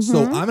 Mm-hmm.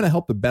 So I'm going to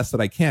help the best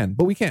that I can,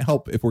 but we can't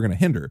help if we're going to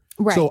hinder.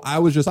 Right. So I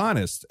was just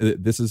honest.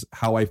 This is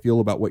how I feel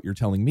about what you're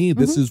telling me.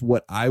 This is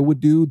what I would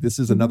do. This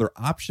is another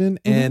option.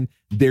 And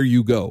there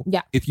you go.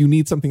 Yeah. If you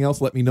need something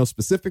else, let me know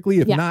specifically.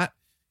 If not,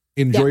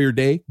 enjoy your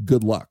day.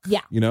 Good luck.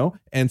 Yeah. You know?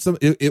 And so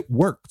it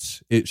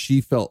worked.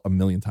 She felt a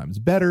million times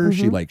better.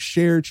 She like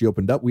shared, she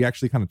opened up. We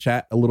actually kind of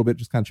chat a little bit,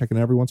 just kind of checking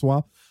in every once in a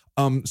while.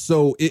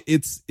 So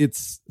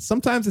it's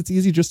sometimes it's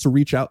easy just to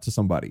reach out to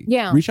somebody.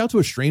 Yeah. Reach out to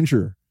a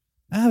stranger.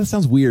 That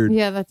sounds weird.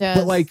 Yeah, that does.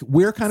 But like,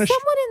 we're kind of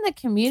someone in the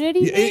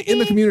community. in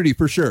the community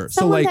for sure.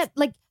 Someone so like, that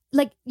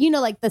like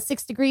like the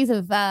 6 degrees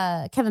of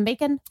Kevin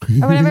Bacon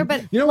or whatever.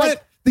 But you know like,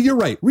 what? You're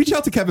right. Reach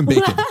out to Kevin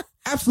Bacon.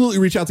 Absolutely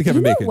reach out to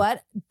Kevin Bacon. You know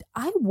what?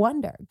 I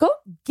wonder. Go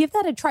give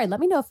that a try. Let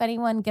me know if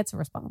anyone gets a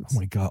response. Oh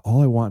my God.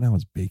 All I want now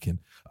is bacon.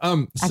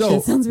 Actually, So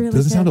it sounds really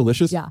does it good. sound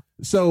delicious? Yeah.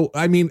 So,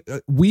 I mean,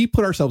 we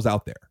put ourselves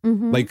out there.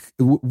 Like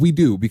we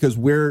do, because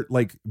we're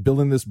like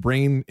building this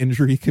brain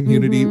injury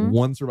community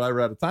one survivor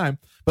at a time.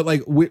 But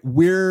like,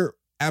 we're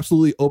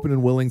absolutely open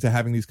and willing to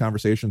having these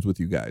conversations with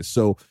you guys.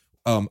 So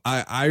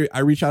I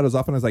reach out as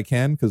often as I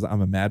can because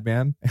I'm a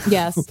madman.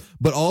 Yes.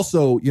 But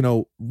also, you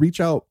know,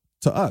 reach out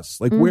to us.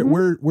 Like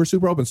we're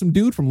super open. Some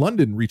dude from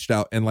London reached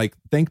out and like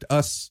thanked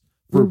us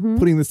for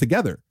putting this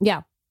together.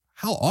 Yeah.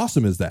 How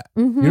awesome is that?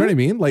 You know what I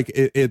mean? Like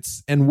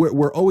it's and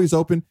we're always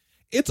open.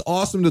 It's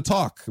awesome to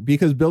talk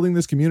because building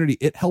this community,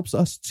 it helps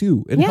us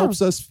too. It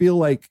helps us feel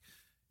like,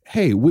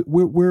 hey,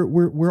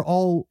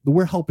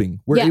 we're helping.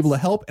 We're able to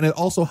help, and it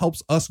also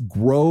helps us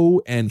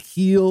grow and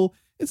heal.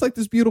 It's like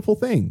this beautiful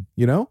thing,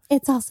 you know?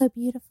 It's also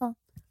beautiful.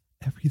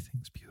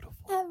 Everything's beautiful.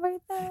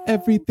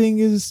 Everything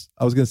is,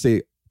 I was going to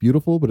say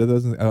beautiful, but it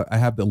doesn't. I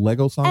have the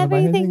Lego song.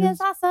 Everything is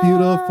awesome.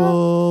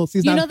 Beautiful. See,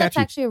 it's you not know, that's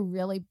catchy. actually a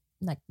really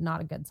like not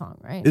a good song,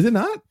 right? Is it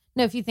not?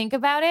 No, if you think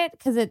about it,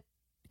 because it.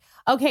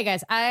 Okay,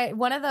 guys,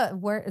 one of the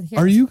words.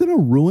 Are you going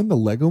to ruin the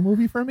Lego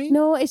movie for me?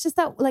 No, it's just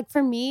that, like,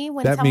 for me,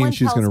 when that someone means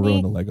she's tells going to ruin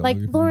me, the Lego like,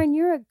 movie for me. Lauren,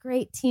 you're a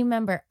great team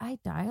member, I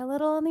die a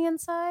little on the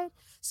inside.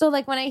 So,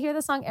 like, when I hear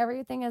the song,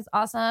 everything is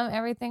awesome,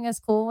 everything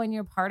is cool when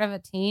you're part of a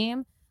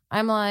team,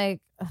 I'm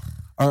like,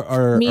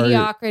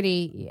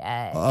 mediocrity.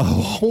 Yay.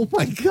 Oh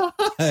my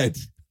God.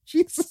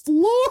 Jesus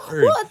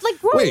Lord. Well, it's like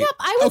growing Wait, up,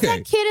 I was okay.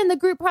 that kid in the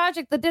group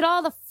project that did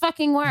all the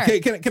fucking work. Okay,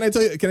 can I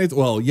tell you?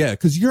 Well, yeah,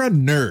 because you're a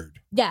nerd.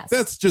 Yes.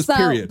 That's just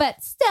period.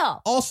 But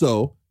still.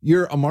 Also,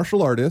 you're a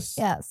martial artist.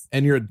 Yes.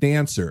 And you're a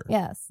dancer.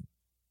 Yes.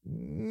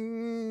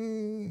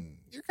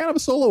 You're kind of a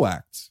solo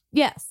act.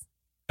 Yes.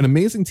 An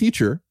amazing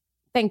teacher.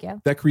 Thank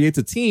you. That creates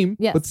a team,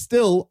 yes. but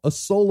still a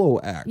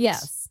solo act.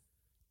 Yes.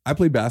 I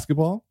played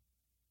basketball.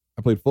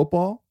 I played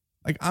football.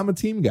 Like, I'm a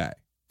team guy.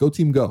 Go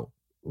team go.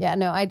 Yeah,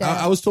 no, I don't.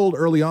 I was told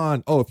early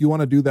on, if you want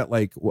to do that,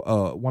 like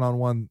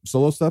one-on-one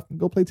solo stuff,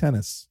 go play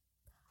tennis.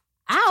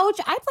 Ouch.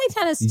 I play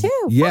tennis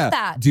too. Yeah. Fuck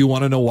that. Do you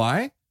want to know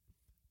why?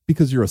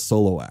 Because you're a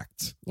solo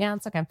act. Yeah,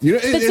 it's okay. You know,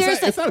 but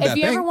seriously, it's not a bad if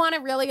you thing. ever want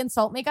to really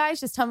insult me, guys,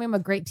 just tell me I'm a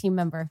great team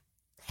member.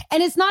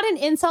 And it's not an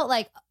insult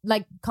like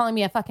calling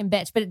me a fucking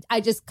bitch, but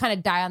I just kind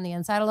of die on the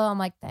inside a little. I'm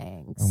like,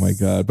 thanks. Oh my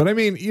God. But I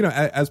mean, you know,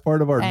 as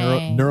part of our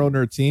Neuro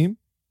Nerd team,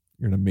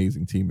 you're an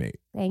amazing teammate.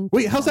 Thank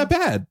Wait, you. how's that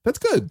bad? That's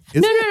good.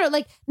 No.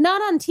 Like,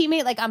 not on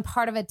teammate, like I'm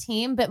part of a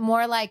team, but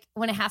more like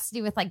when it has to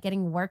do with like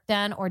getting work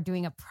done or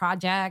doing a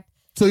project.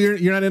 So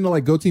you're not into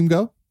like go team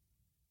go?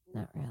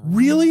 Not really.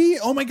 Really?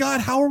 Oh my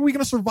God. How are we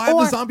going to survive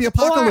the zombie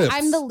apocalypse? Or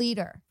I'm the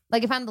leader.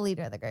 Like if I'm the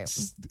leader of the group.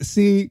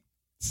 See?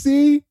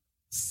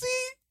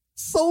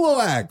 Solo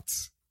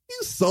act. You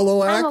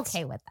solo act. I'm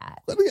okay with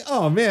that.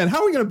 Oh man,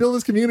 how are we going to build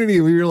this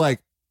community where you're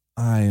like,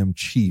 I am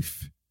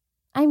chief?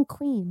 I'm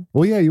queen.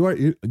 Well, yeah, you are.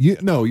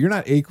 No, you're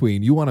not a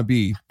queen. You want to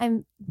be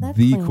I'm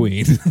the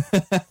queen.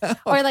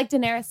 Or like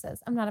Daenerys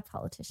says, I'm not a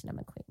politician. I'm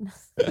a queen.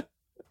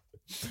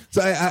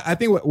 So I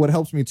think what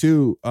helps me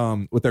too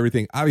with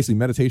everything, obviously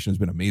meditation has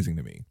been amazing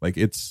to me. Like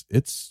it's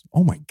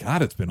oh my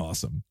God, it's been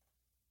awesome.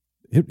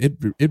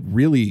 It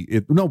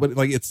really but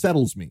like it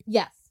settles me.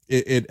 Yes.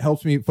 It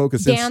helps me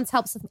focus. Dance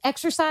helps with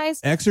exercise.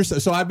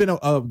 So I've been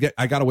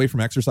I got away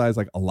from exercise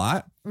like a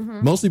lot,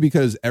 mostly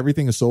because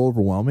everything is so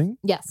overwhelming.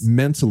 Yes.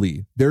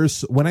 Mentally,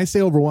 when I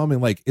say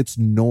overwhelming, like it's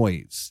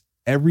noise.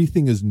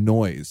 Everything is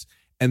noise.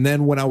 And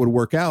then when I would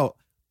work out,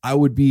 I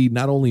would be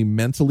not only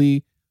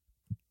mentally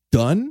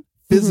done,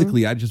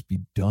 physically, I'd just be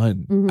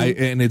done.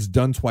 And it's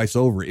done twice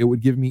over. It would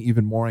give me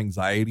even more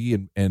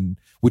anxiety and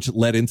which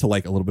led into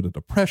like a little bit of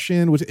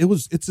depression,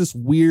 it's this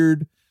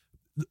weird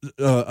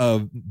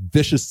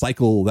vicious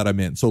cycle that I'm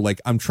in. So like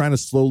I'm trying to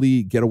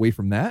slowly get away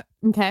from that.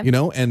 Okay. You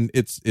know, and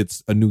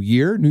it's a new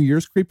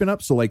year's creeping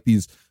up. So like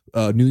these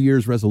New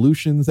Year's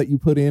resolutions that you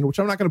put in, which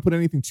I'm not going to put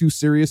anything too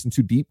serious and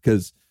too deep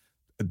because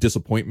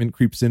disappointment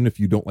creeps in if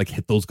you don't like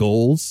hit those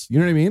goals. You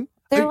know what I mean?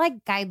 They're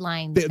like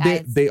guidelines,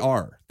 guys. They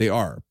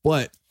are.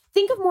 But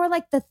think of more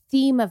like the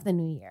theme of the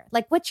new year.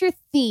 Like, what's your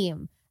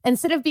theme?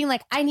 Instead of being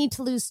like, I need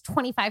to lose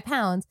 25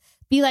 pounds,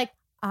 be like,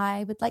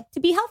 I would like to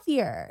be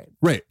healthier.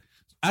 Right.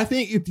 I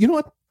think, you know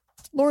what,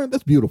 Lauren,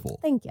 that's beautiful.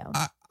 Thank you.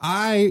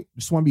 I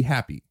just want to be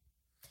happy.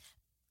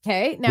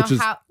 Okay. Now,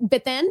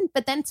 but then,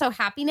 so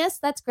happiness,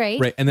 that's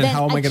great. Right. And then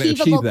how am I going to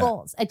achieve that?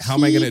 Goals, how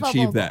am I going to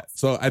achieve that?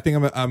 So I think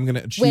I'm going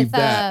to achieve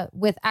that.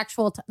 With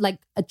actual, like,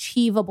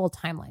 achievable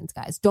timelines,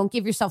 guys. Don't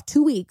give yourself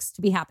 2 weeks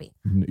to be happy.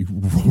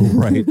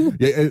 Right.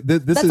 Yeah,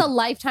 that's a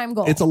lifetime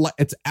goal.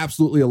 It's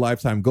absolutely a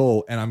lifetime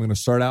goal. And I'm going to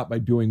start out by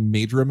doing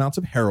major amounts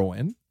of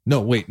heroin.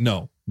 No, wait,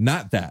 no,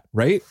 not that.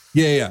 Right.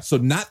 Yeah. So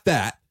not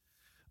that.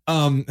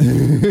 But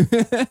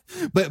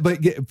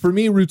for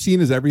me,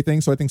 routine is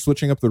everything. So I think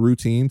switching up the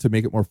routine to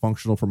make it more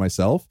functional for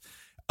myself.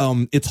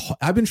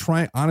 I've been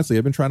trying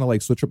to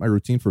like switch up my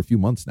routine for a few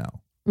months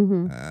now.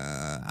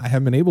 I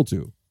haven't been able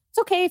to. It's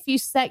okay if you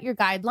set your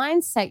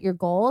guidelines, set your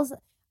goals.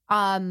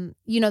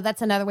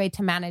 That's another way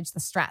to manage the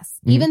stress,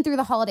 even through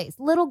the holidays.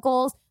 Little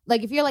goals.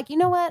 Like if you're like, you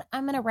know what,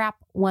 I'm going to wrap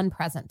 1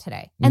 present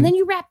today. And then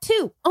you wrap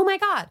 2. Oh my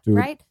God. Dude,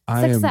 right?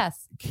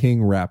 Success. I am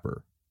king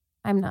rapper.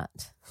 I'm not.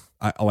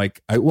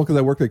 Because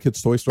I work at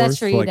kids' toy stores. That's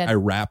true, so I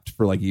wrapped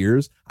for like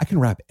years. I can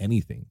wrap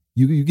anything.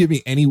 You give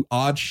me any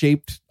odd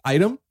shaped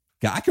item,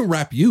 I can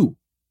wrap you.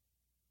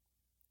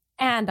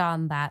 And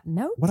on that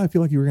note, I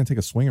feel like you were going to take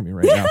a swing at me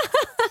right now.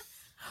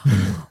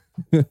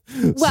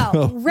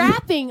 Well,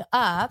 wrapping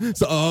up.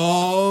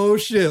 Oh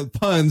shit,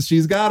 puns.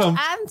 She's got them.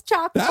 I'm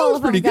chock That full was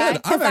of them, pretty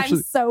good. because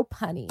I'm so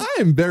punny.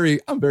 I'm very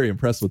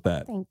impressed with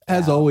that. Thank you.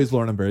 As always,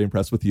 Lauren, I'm very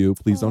impressed with you.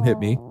 Please don't hit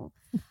me.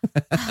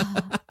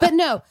 But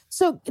no,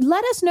 so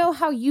let us know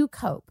how you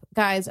cope,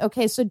 guys.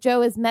 Okay, so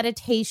Joe is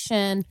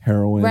meditation,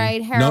 heroin,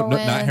 right? Heroin, no,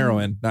 not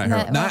heroin,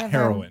 not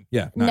heroin.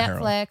 Yeah, not Netflix.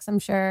 Heroin. I'm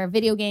sure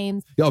video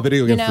games. Oh,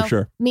 video games for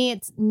sure. Me,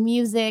 it's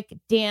music,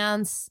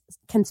 dance,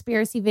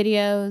 conspiracy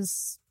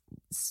videos,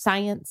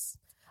 science.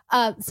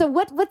 So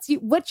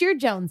what's your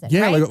Jones in?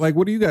 Yeah, right? like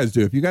what do you guys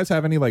do? If you guys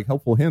have any like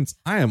helpful hints,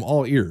 I am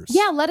all ears.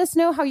 Yeah, let us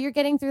know how you're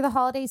getting through the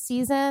holiday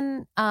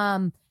season.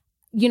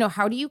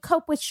 How do you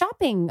cope with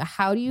shopping?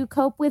 How do you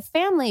cope with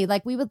family?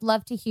 Like, we would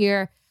love to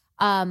hear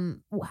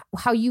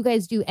how you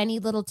guys do, any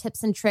little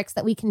tips and tricks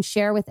that we can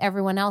share with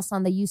everyone else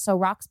on the You So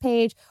Rocks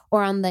page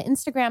or on the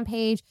Instagram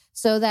page,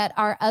 so that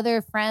our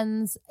other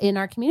friends in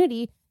our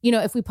community,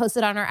 if we post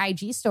it on our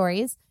IG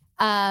stories,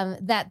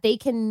 that they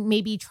can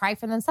maybe try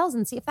for themselves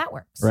and see if that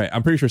works. Right.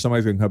 I'm pretty sure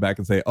somebody's going to come back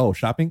and say, oh,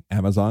 shopping,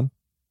 Amazon.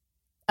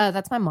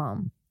 That's my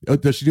mom. Oh,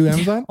 does she do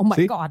Amazon? Oh my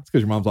God. It's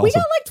because your mom's awesome. We got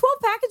like 12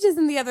 packages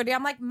in the other day.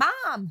 I'm like,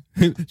 Mom.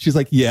 She's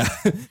like, yeah.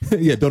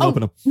 Yeah, don't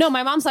open them. No,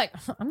 my mom's like,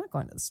 I'm not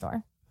going to the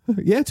store.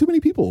 Yeah, too many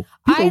people.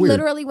 I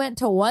literally went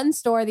to one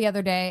store the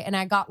other day and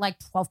I got like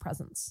 12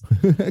 presents.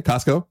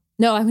 Costco?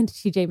 No, I went to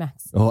TJ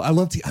Maxx. Oh, I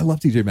love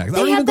TJ Maxx. I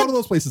don't even go to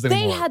those places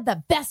anymore. They had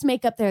the best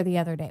makeup there the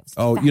other day.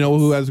 Oh, you know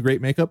who has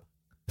great makeup?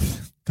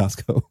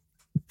 Costco.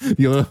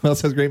 You know who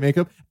else has great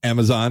makeup?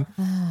 Amazon.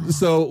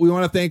 So we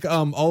want to thank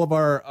all of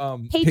our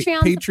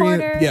Patreon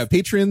supporters. Yeah,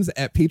 patrons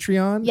at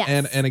Patreon.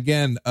 Yes. And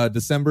again,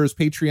 December's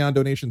Patreon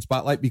donation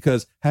spotlight,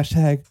 because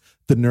hashtag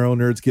the Neuro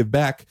Nerds Give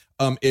Back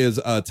is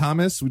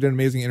Thomas. We did an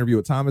amazing interview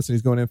with Thomas, and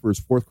he's going in for his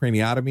 4th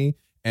craniotomy.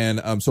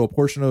 And so a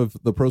portion of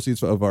the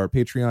proceeds of our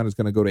Patreon is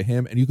going to go to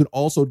him. And you can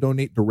also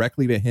donate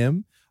directly to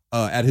him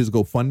at his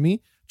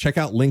GoFundMe. Check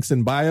out links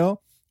in bio.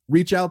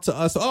 Reach out to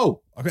us.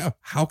 Oh,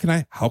 how can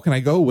I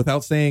go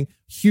without saying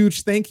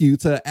huge thank you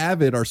to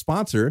Avid, our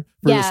sponsor,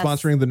 for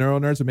sponsoring the Neuro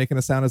Nerds and making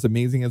us sound as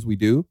amazing as we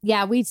do.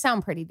 Yeah, we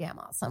sound pretty damn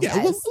awesome. Yeah,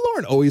 guys.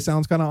 Lauren always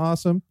sounds kind of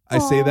awesome. Aww. I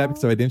say that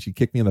because if I didn't, she'd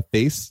kick me in the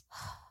face.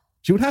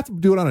 She would have to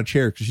do it on a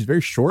chair because she's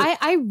very short.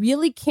 I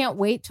really can't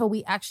wait till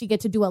we actually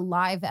get to do a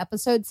live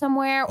episode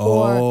somewhere.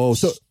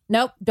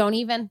 Nope, don't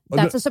even.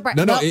 That's a surprise.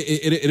 No,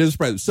 it is a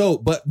surprise. So,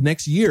 but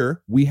next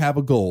year we have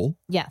a goal.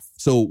 Yes.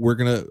 So we're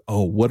going to,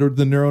 what are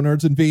the Neuro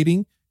Nerds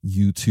invading?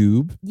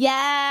 YouTube.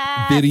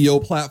 Yeah. Video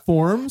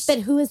platforms. But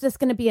who is this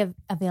going to be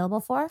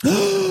available for?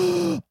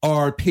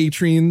 Our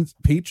patrons.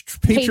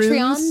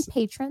 Patreon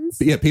patrons.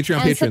 Yeah, Patreon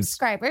and patrons.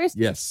 Subscribers.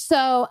 Yes.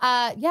 So,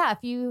 if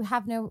you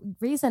have no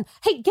reason,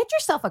 hey, get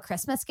yourself a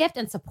Christmas gift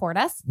and support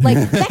us. Like,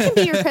 that can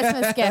be your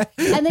Christmas gift.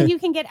 And then you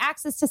can get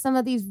access to some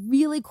of these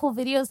really cool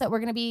videos that we're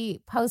going to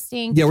be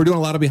posting. Yeah, we're doing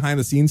a lot of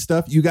behind the scenes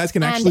stuff. You guys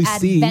can actually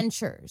see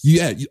adventures.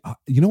 Yeah.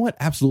 You know what?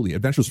 Absolutely.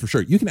 Adventures for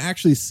sure. You can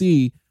actually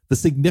see the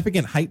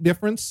significant height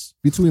difference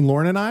between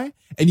Lauren and I,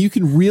 and you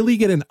can really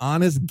get an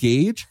honest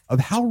gauge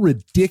of how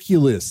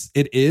ridiculous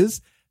it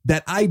is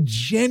that I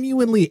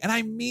genuinely, and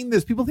I mean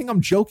this, people think I'm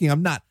joking,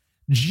 I'm not,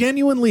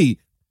 genuinely,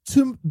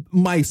 to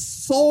my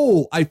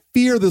soul, I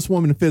fear this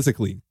woman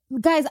physically.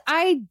 Guys,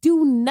 I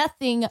do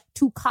nothing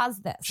to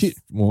cause this.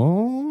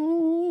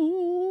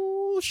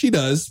 She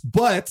does,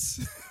 but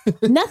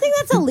nothing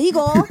that's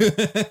illegal.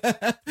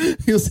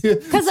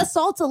 Because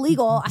assault's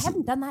illegal. I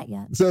haven't done that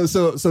yet.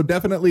 So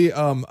definitely,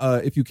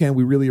 if you can,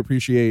 we really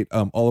appreciate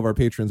all of our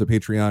patrons at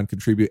Patreon.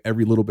 Contribute.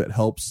 Every little bit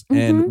helps,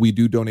 and we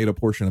do donate a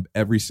portion of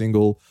every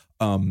single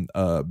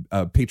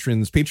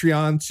patrons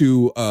Patreon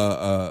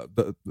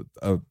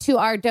to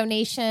our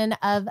donation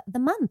of the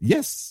month.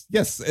 Yes.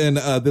 And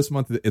this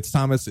month it's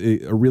Thomas,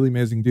 a really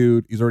amazing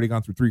dude. He's already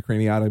gone through 3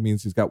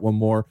 craniotomies. He's got one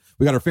more.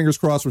 We got our fingers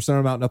crossed. We're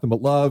sending him out nothing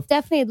but love.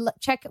 Definitely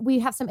check. We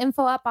have some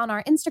info up on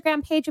our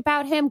Instagram page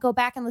about him. Go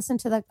back and listen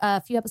to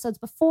the few episodes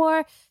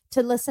before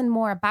to listen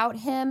more about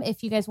him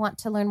if you guys want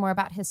to learn more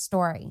about his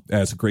story.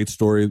 Yeah, it's a great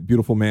story.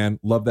 Beautiful man.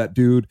 Love that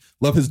dude.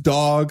 Love his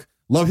dog.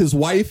 Love his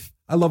wife.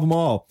 I love them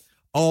all.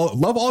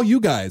 Love all you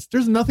guys.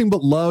 There's nothing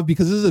but love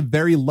because this is a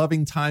very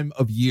loving time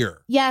of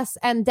year. Yes,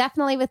 and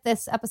definitely with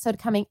this episode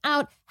coming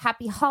out,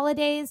 happy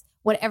holidays.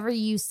 Whatever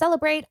you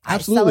celebrate.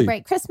 Absolutely. I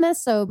celebrate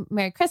Christmas, so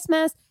Merry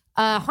Christmas.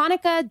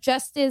 Hanukkah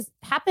just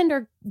happened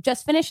or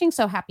just finishing,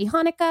 so happy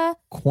Hanukkah.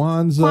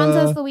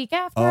 Kwanzaa's the week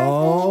after.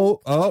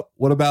 Oh,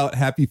 what about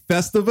Happy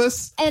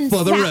Festivus and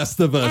for the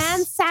rest of us?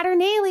 And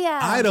Saturnalia.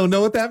 I don't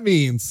know what that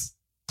means.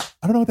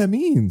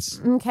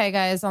 Okay,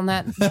 guys, on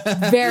that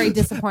very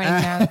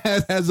disappointing note.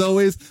 As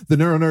always, the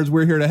Neuro Nerds,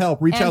 we're here to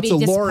help. Reach out to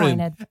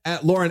Lauren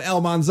at Lauren L.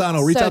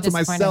 Manzano. Reach out to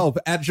myself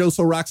at Joe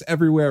So Rocks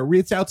everywhere.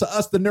 Reach out to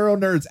us, the Neuro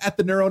Nerds, at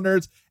the Neuro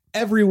Nerds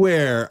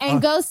everywhere.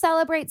 And go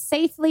celebrate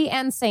safely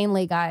and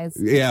sanely, guys.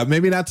 Yeah,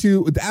 maybe not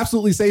too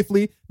absolutely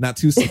safely, not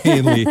too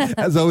sanely.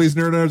 As always,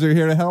 Neuro Nerds are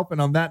here to help. And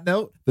on that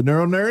note, the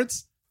Neuro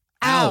Nerds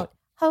out.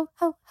 Ho,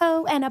 ho,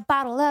 ho, and a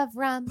bottle of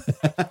rum.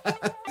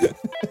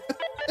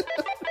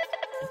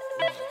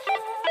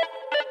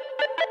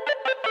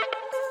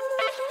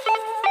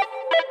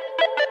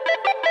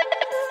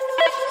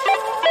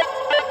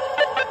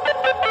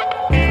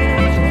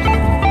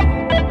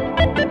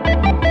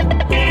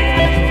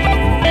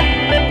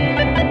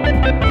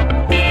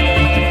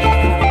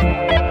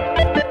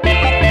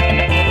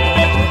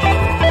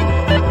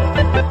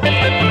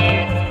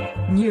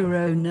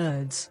 Neuro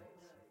Nerds.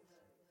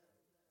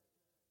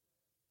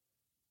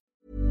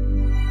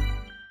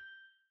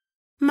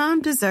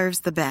 Mom deserves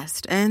the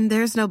best, and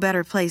there's no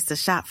better place to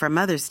shop for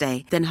Mother's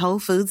Day than Whole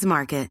Foods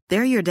Market.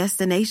 They're your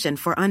destination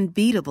for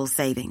unbeatable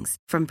savings,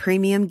 from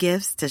premium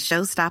gifts to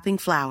show-stopping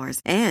flowers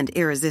and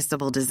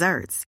irresistible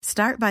desserts.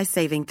 Start by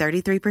saving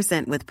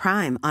 33% with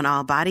Prime on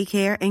all body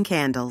care and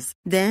candles.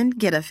 Then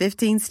get a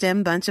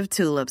 15-stem bunch of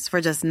tulips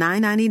for just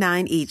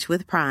 $9.99 each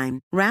with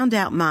Prime. Round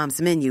out Mom's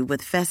menu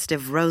with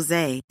festive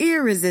rosé,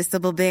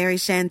 irresistible berry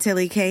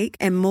chantilly cake,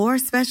 and more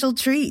special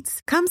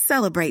treats. Come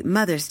celebrate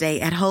Mother's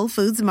Day at Whole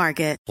Foods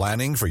Market.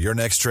 Planning for your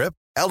next trip?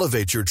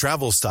 Elevate your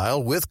travel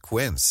style with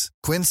Quince.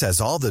 Quince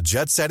has all the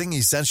jet-setting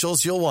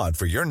essentials you'll want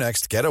for your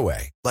next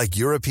getaway, like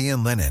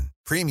European linen,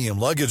 premium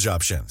luggage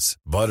options,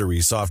 buttery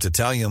soft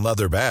Italian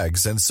leather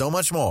bags, and so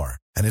much more.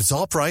 And it's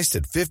all priced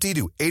at 50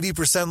 to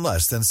 80%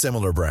 less than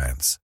similar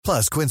brands.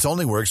 Plus, Quince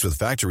only works with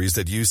factories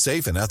that use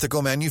safe and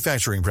ethical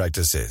manufacturing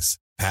practices.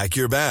 Pack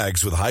your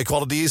bags with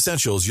high-quality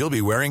essentials you'll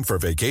be wearing for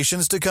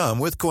vacations to come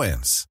with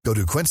Quince. Go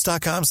to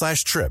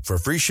quince.com/trip for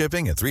free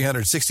shipping and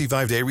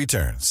 365-day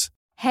returns.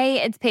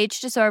 Hey, it's Paige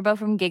DeSorbo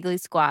from Giggly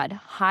Squad.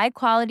 High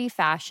quality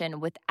fashion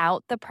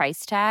without the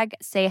price tag.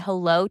 Say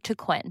hello to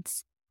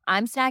Quince.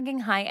 I'm snagging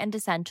high-end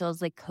essentials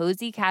like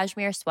cozy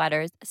cashmere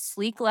sweaters,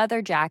 sleek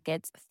leather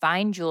jackets,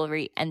 fine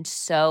jewelry, and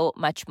so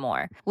much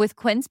more. With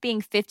Quince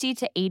being 50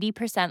 to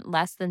 80%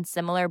 less than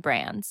similar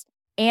brands.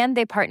 And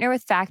they partner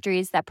with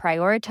factories that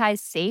prioritize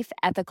safe,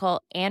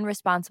 ethical, and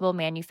responsible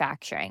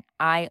manufacturing.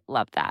 I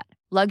love that.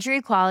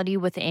 Luxury quality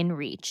within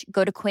reach.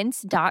 Go to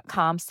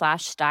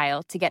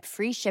quince.com/style to get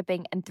free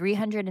shipping and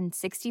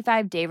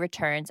 365-day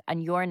returns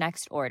on your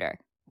next order.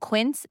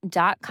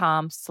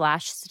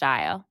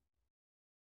 Quince.com/style.